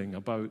anything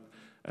about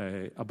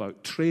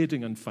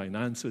trading and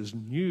finances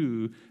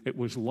knew it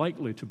was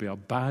likely to be a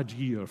bad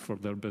year for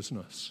their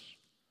business.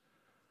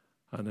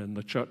 And in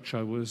the church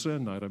I was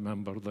in, I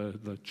remember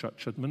the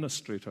church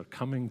administrator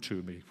coming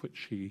to me,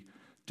 which he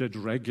did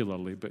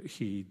regularly, but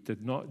he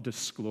did not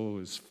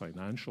disclose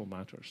financial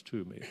matters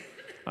to me.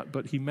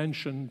 But he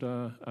mentioned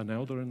an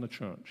elder in the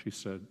church. He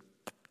said,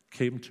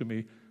 came to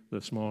me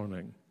this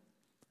morning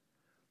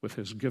with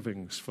his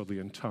givings for the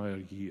entire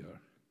year.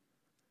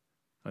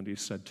 And he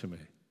said to me,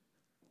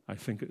 I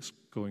think it's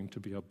going to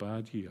be a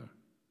bad year,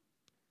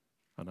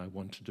 and I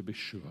wanted to be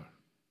sure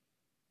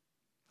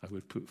I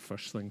would put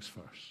first things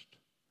first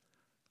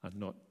and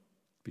not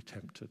be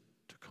tempted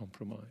to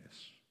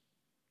compromise.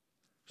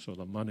 So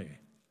the money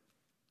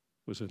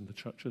was in the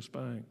church's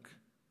bank.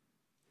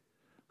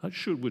 That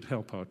sure would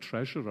help our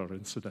treasurer,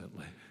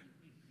 incidentally.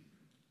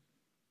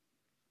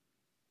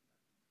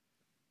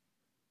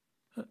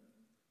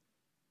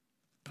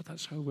 But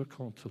that's how we're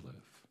called to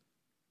live.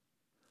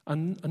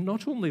 And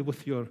not only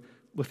with your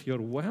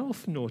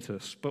wealth,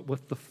 notice, but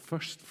with the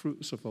first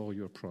fruits of all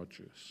your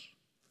produce.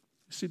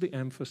 You see the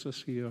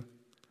emphasis here?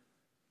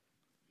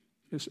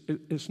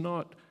 It's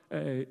not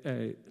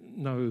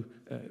now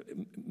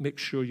make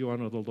sure you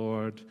honor the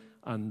Lord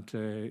and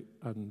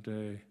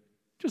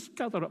just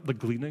gather up the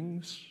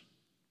gleanings.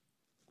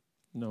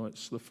 No,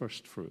 it's the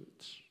first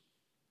fruits.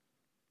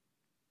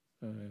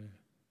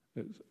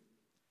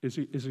 Is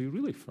he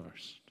really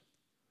first?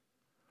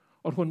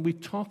 Or when we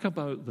talk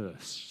about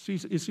this,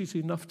 it's easy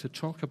enough to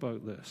talk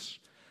about this,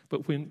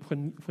 but when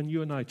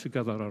you and I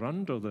together are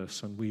under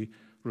this and we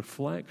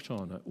reflect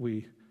on it,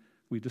 we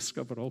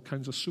discover all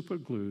kinds of super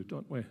glue,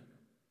 don't we?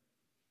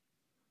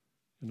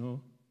 You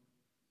know?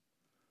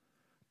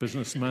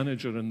 Business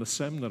manager in the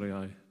seminary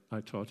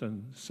I taught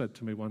in said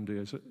to me one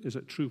day, is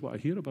it true what I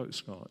hear about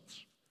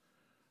Scots?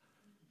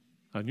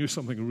 I knew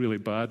something really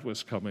bad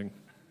was coming.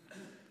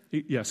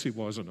 Yes, he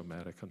was an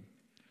American.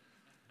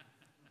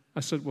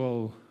 I said,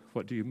 well,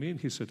 what do you mean?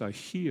 He said, I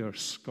hear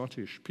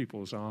Scottish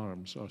people's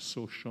arms are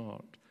so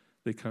short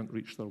they can't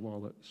reach their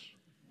wallets.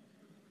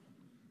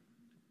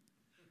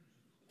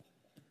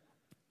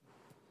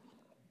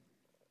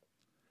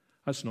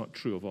 That's not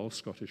true of all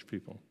Scottish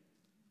people.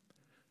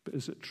 But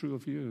is it true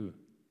of you?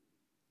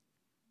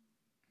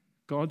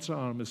 God's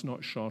arm is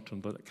not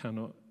shortened that it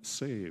cannot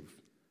save,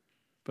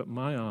 but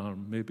my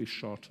arm may be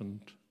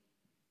shortened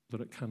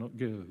that it cannot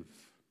give.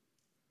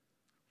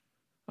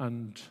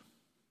 And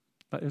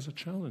that is a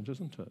challenge,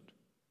 isn't it?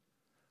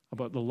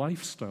 About the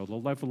lifestyle, the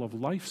level of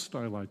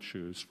lifestyle I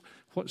choose.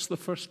 What's the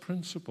first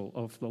principle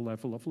of the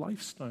level of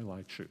lifestyle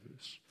I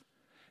choose?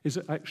 Is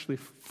it actually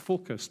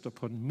focused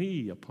upon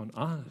me, upon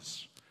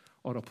us,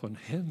 or upon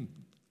him,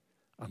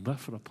 and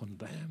therefore upon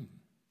them?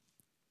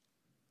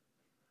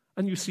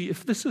 And you see,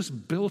 if this is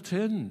built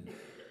in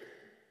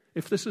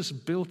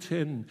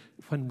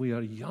when we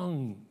are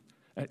young,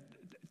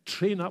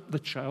 train up the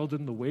child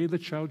in the way the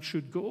child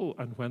should go,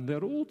 and when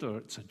they're older,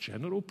 it's a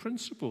general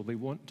principle, they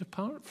won't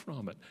depart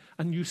from it.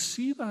 And you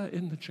see that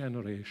in the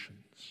generations.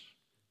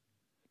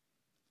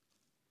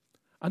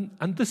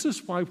 And this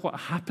is why what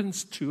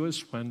happens to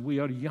us when we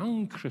are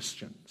young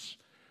Christians,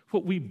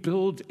 what we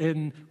build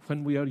in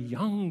when we are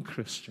young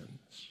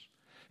Christians,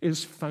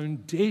 is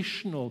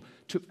foundational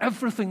to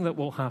everything that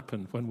will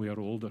happen when we are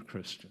older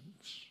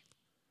Christians.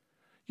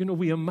 You know,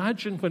 we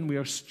imagine when we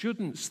are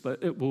students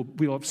that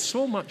we'll have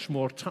so much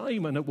more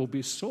time and it will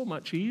be so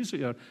much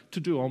easier to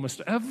do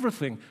almost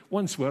everything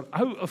once we're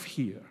out of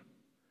here.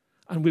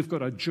 And we've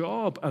got a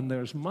job and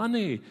there's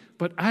money,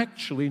 but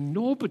actually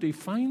nobody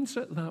finds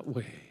it that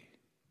way.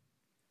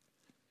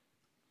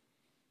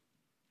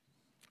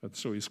 And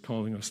so he's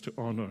calling us to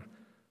honor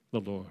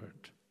the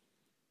Lord.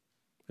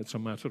 It's a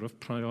matter of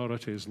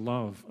priorities,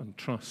 love and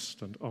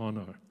trust and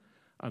honor,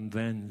 and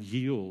then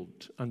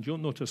yield. And you'll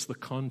notice the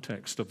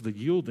context of the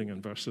yielding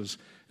in verses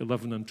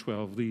 11 and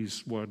 12,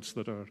 these words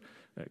that are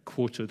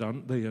quoted,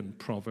 aren't they,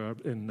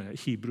 in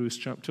Hebrews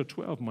chapter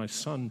 12. My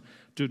son,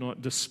 do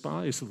not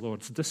despise the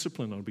Lord's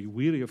discipline or be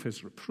weary of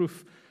his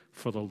reproof,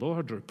 for the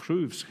Lord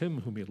reproves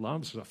him whom he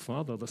loves, as a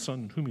father the son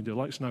in whom he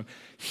delights. Now,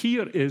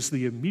 here is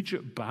the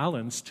immediate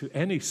balance to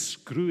any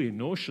screwy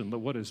notion that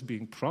what is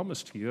being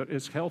promised here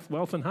is health,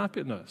 wealth, and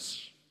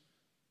happiness.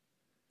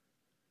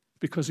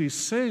 Because he's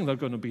saying there are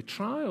going to be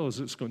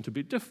trials, it's going to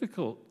be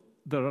difficult.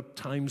 There are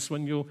times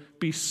when you'll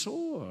be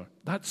sore.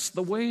 That's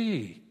the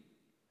way.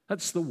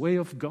 That's the way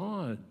of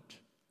God.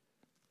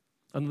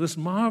 And this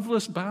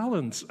marvelous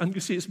balance. And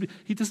you see,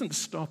 he doesn't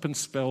stop and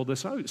spell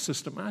this out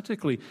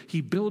systematically.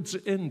 He builds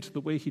it into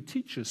the way he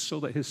teaches so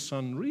that his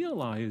son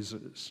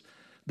realizes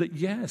that,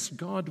 yes,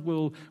 God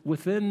will,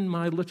 within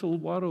my little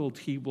world,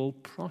 he will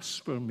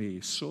prosper me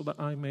so that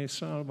I may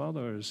serve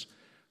others.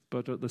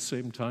 But at the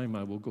same time,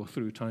 I will go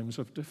through times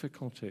of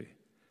difficulty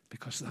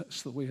because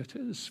that's the way it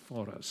is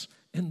for us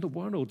in the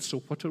world.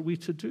 So what are we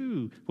to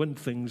do when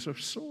things are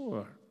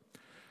sore?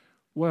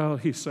 Well,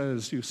 he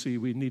says, you see,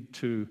 we need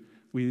to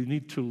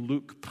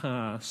look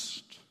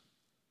past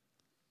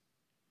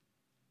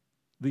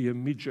the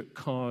immediate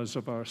cause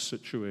of our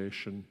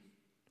situation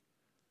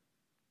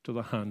to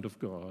the hand of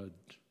God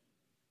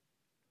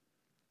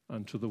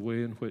and to the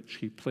way in which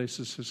he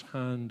places his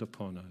hand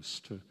upon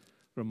us to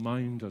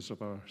remind us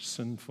of our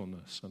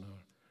sinfulness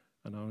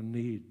and our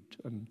need.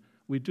 And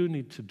we do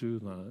need to do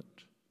that.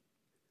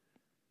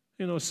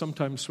 You know,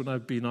 sometimes when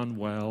I've been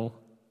unwell,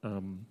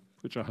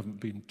 which I haven't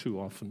been too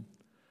often,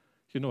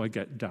 you know, I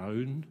get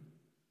down.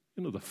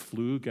 You know, the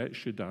flu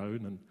gets you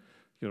down and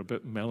you're a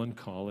bit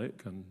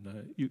melancholic and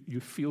you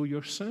feel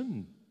your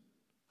sin.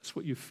 That's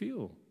what you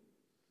feel.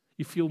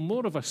 You feel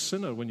more of a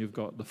sinner when you've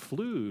got the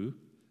flu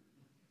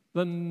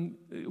than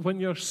when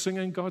you're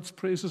singing God's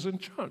praises in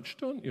church,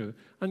 don't you?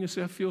 And you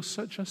say, I feel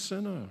such a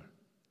sinner.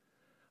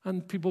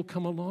 And people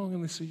come along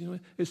and they say, you know,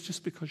 it's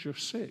just because you're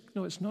sick.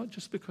 No, it's not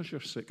just because you're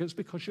sick. It's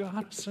because you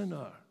are a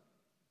sinner.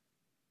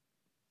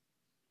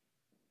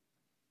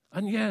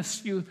 And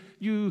yes, you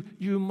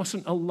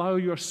mustn't allow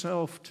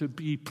yourself to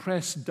be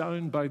pressed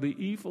down by the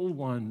evil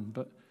one,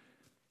 but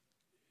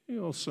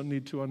you also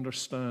need to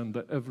understand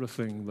that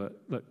everything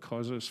that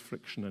causes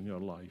friction in your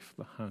life,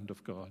 the hand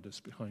of God is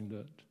behind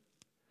it.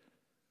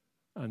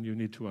 And you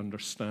need to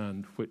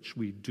understand, which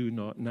we do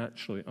not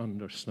naturally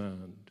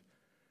understand,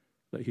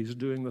 that he's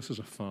doing this as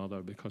a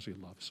father because he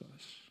loves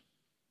us.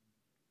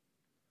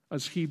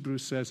 As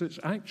Hebrews says, it's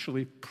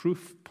actually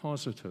proof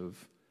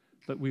positive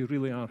that we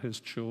really are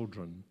his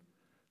children,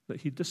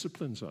 that he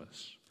disciplines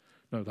us.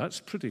 Now, that's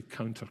pretty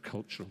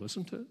countercultural,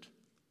 isn't it?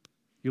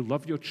 You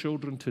love your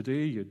children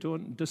today, you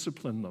don't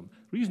discipline them.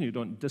 The reason you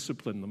don't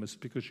discipline them is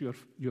because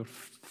you're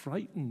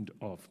frightened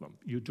of them.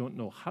 You don't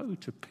know how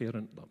to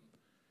parent them.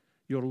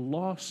 You're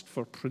lost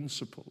for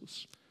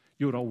principles.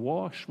 You're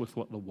awash with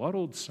what the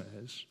world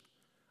says,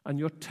 and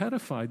you're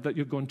terrified that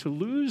you're going to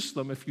lose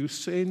them if you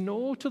say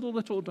no to the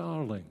little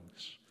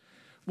darlings.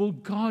 Well,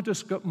 God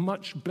has got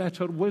much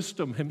better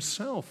wisdom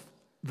himself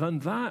than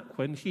that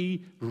when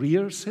he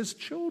rears his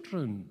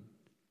children,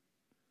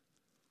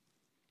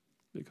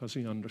 because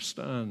he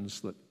understands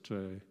that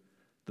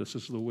this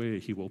is the way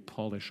he will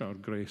polish our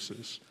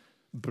graces,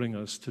 bring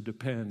us to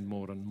depend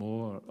more and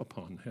more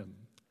upon him.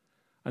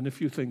 And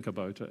if you think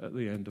about it, at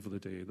the end of the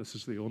day, this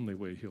is the only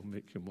way he'll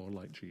make you more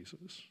like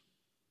Jesus.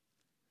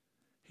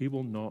 He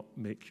will not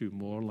make you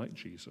more like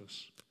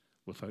Jesus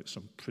without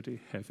some pretty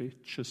heavy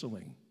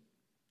chiseling,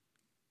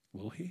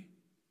 will he?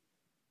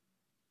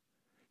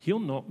 He'll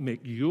not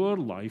make your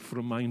life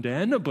remind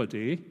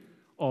anybody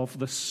of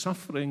the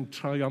suffering,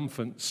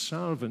 triumphant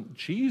servant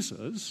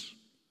Jesus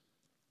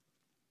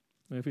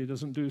if he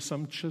doesn't do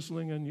some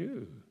chiseling in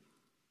you.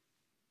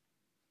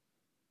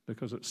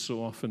 Because it's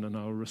so often in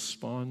our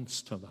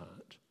response to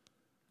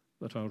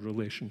that our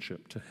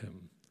relationship to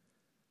him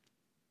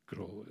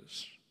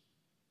grows.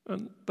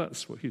 And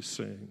that's what he's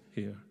saying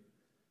here.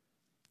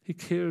 He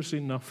cares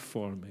enough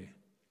for me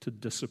to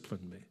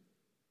discipline me.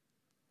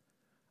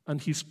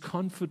 And he's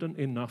confident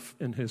enough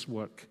in his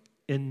work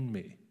in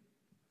me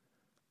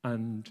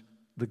and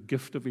the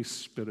gift of his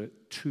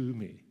Spirit to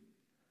me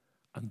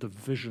and the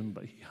vision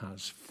that he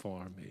has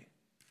for me,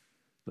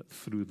 that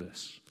through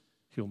this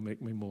he'll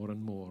make me more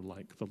and more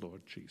like the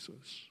Lord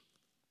Jesus.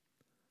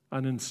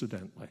 And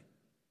incidentally,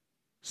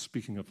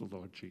 speaking of the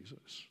Lord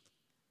Jesus,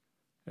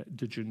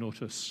 did you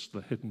notice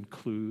the hidden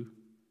clue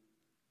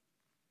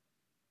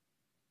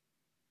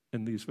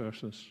in these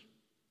verses?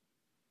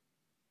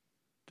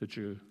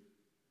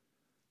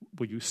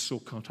 Were you so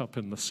caught up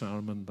in the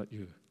sermon that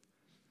you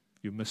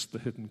missed the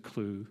hidden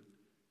clue?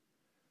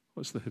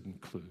 What's the hidden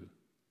clue?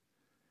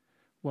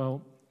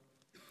 Well,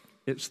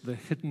 it's the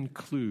hidden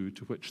clue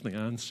to which the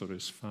answer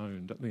is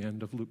found at the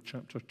end of Luke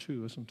chapter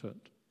 2, isn't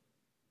it?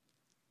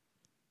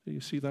 Do you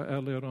see that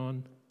earlier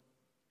on?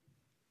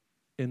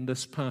 In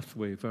this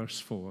pathway, verse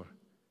 4,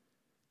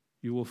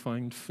 you will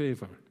find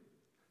favor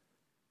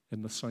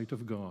in the sight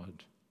of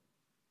God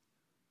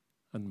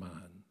and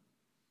man.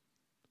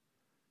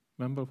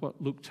 Remember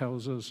what Luke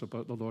tells us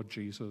about the Lord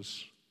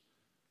Jesus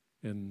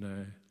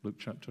in Luke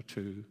chapter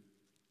 2,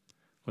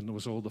 when there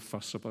was all the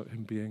fuss about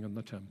him being in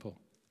the temple.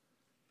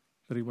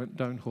 That he went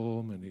down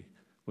home and he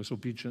was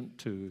obedient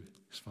to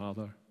his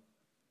father,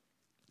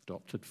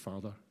 adopted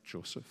father,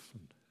 Joseph,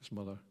 and his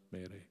mother,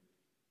 Mary.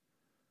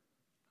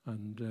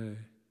 And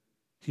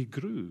he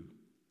grew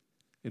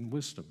in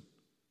wisdom.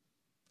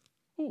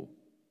 Oh,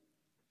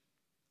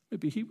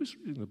 maybe he was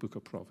reading the book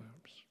of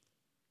Proverbs.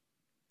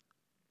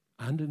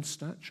 And in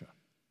stature.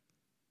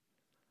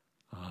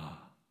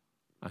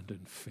 And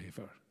in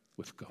favor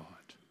with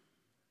God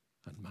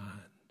and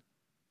man.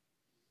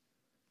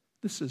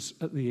 This is,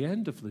 at the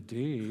end of the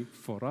day,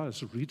 for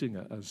us reading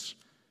it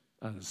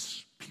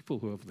as people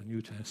who have the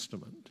New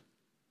Testament,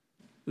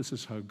 this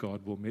is how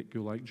God will make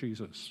you like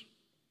Jesus.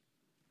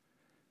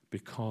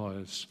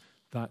 Because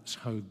that's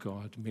how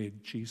God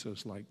made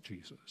Jesus like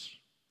Jesus.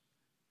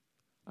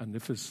 And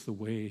if it's the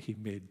way he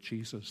made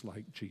Jesus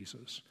like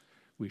Jesus,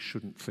 we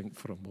shouldn't think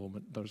for a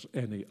moment there's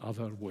any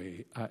other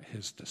way at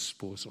his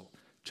disposal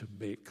to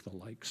make the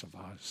likes of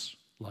us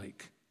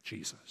like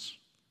Jesus.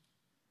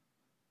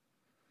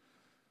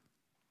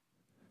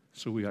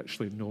 So we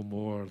actually know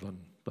more than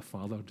the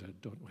Father did,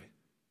 don't we?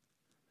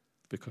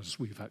 Because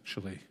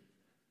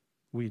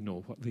we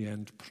know what the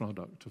end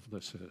product of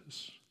this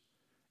is.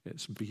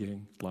 It's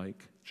being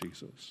like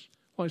Jesus.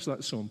 Why is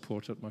that so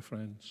important, my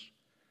friends?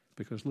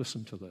 Because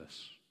listen to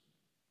this.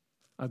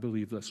 I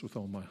believe this with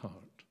all my heart.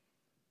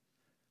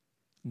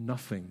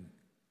 Nothing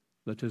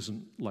that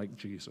isn't like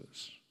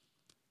Jesus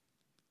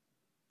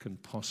can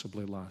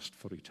possibly last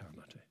for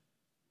eternity.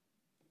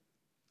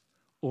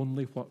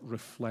 Only what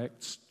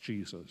reflects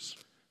Jesus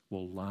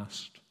will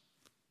last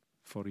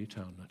for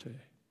eternity.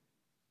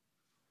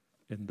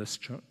 In this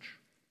church,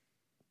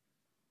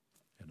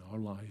 in our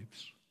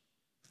lives,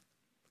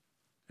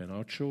 in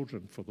our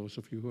children, for those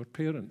of you who are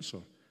parents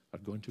or are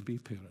going to be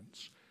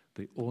parents,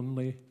 the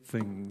only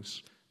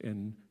things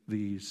in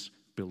these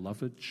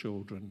beloved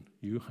children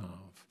you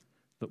have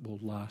that will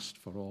last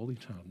for all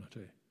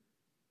eternity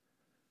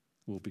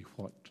will be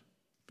what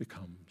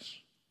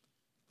becomes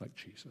like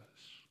Jesus.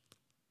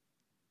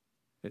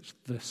 It's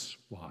this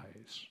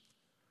wise,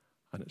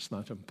 and it's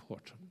that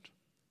important.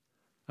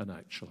 And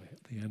actually,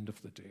 at the end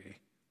of the day,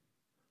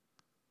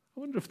 I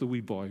wonder if the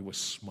wee boy was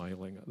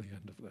smiling at the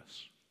end of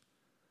this.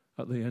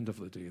 At the end of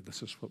the day,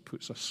 this is what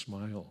puts a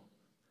smile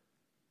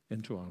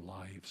into our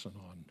lives and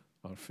on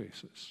our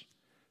faces.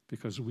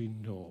 Because we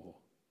know,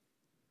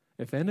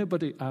 if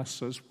anybody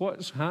asks us,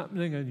 what's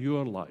happening in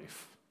your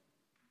life?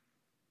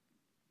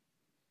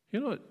 You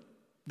know, at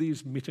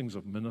these meetings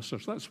of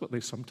ministers, that's what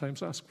they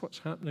sometimes ask, what's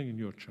happening in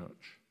your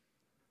church?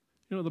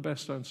 You know the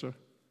best answer?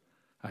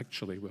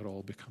 Actually, we're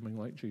all becoming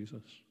like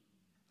Jesus.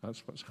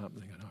 That's what's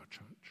happening in our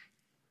church.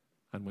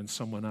 And when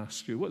someone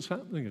asks you, what's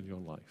happening in your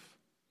life?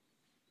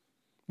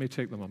 It may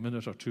take them a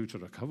minute or two to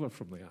recover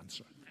from the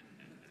answer,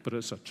 but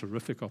it's a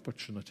terrific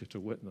opportunity to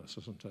witness,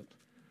 isn't it?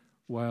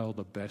 Well,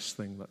 the best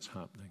thing that's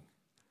happening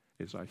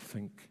is I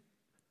think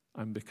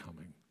I'm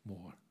becoming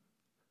more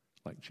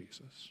like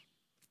Jesus.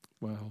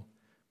 Well,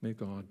 may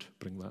God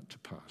bring that to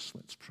pass.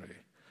 Let's pray.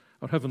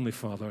 Our Heavenly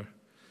Father,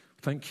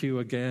 thank you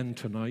again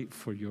tonight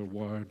for your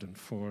word and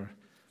for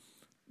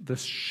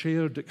this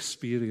shared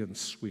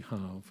experience we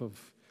have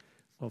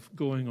of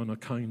going on a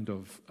kind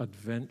of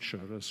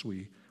adventure as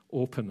we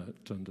open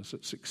it and as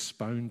it's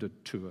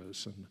expounded to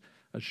us and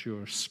as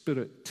your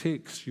Spirit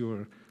takes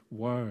your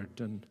word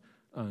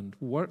and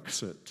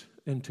works it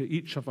into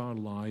each of our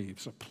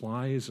lives,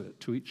 applies it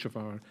to each of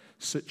our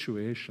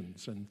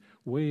situations in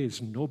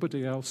ways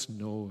nobody else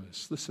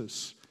knows. This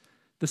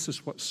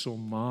is what's so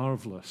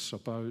marvelous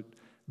about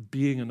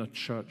being in a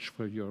church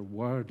where your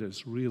word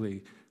is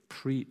really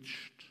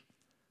preached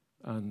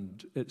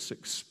and it's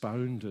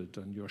expounded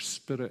and your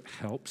Spirit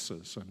helps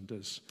us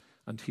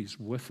and he's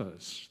with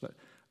us. That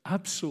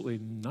absolutely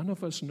none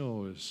of us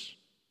knows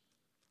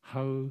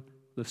how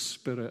the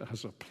Spirit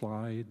has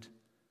applied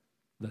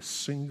the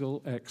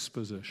single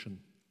exposition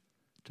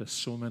to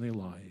so many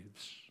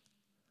lives.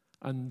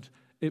 And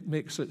it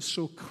makes it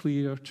so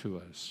clear to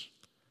us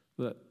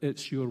that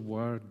it's your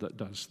word that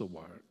does the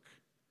work.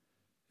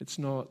 It's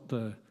not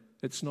the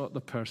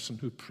person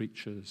who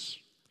preaches.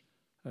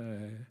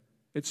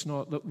 It's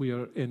not that we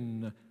are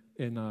in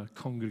a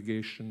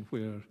congregation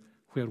where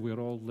we're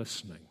all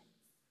listening.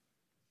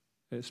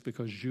 It's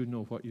because you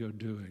know what you're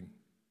doing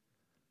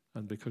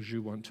and because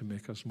you want to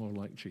make us more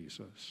like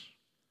Jesus.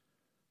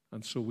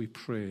 And so we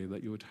pray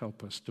that you would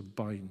help us to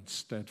bind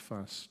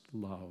steadfast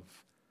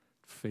love,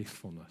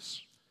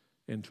 faithfulness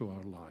into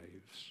our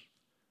lives,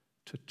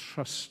 to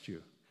trust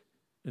you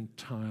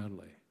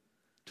entirely,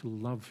 to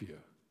love you,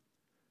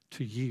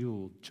 to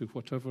yield to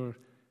whatever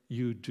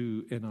you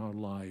do in our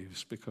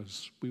lives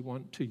because we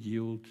want to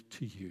yield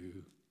to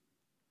you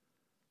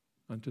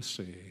and to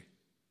say,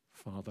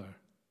 Father,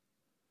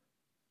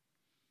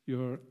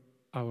 you're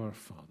our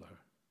Father.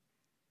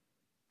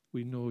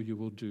 We know you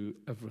will do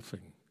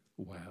everything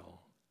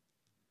well.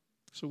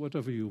 So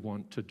whatever you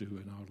want to do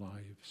in our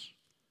lives,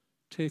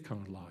 take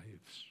our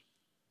lives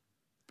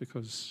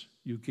because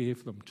you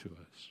gave them to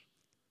us.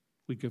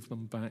 We give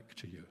them back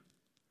to you.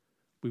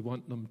 We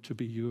want them to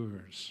be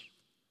yours.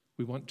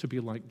 We want to be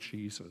like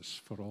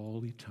Jesus for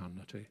all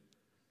eternity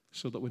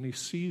so that when he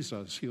sees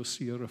us, he'll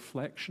see a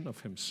reflection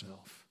of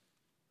himself.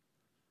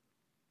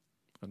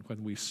 And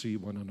when we see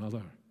one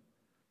another,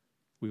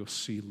 we'll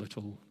see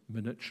little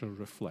miniature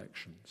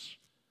reflections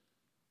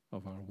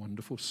of our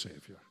wonderful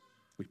Savior.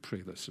 We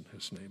pray this in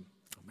his name.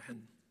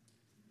 Amen.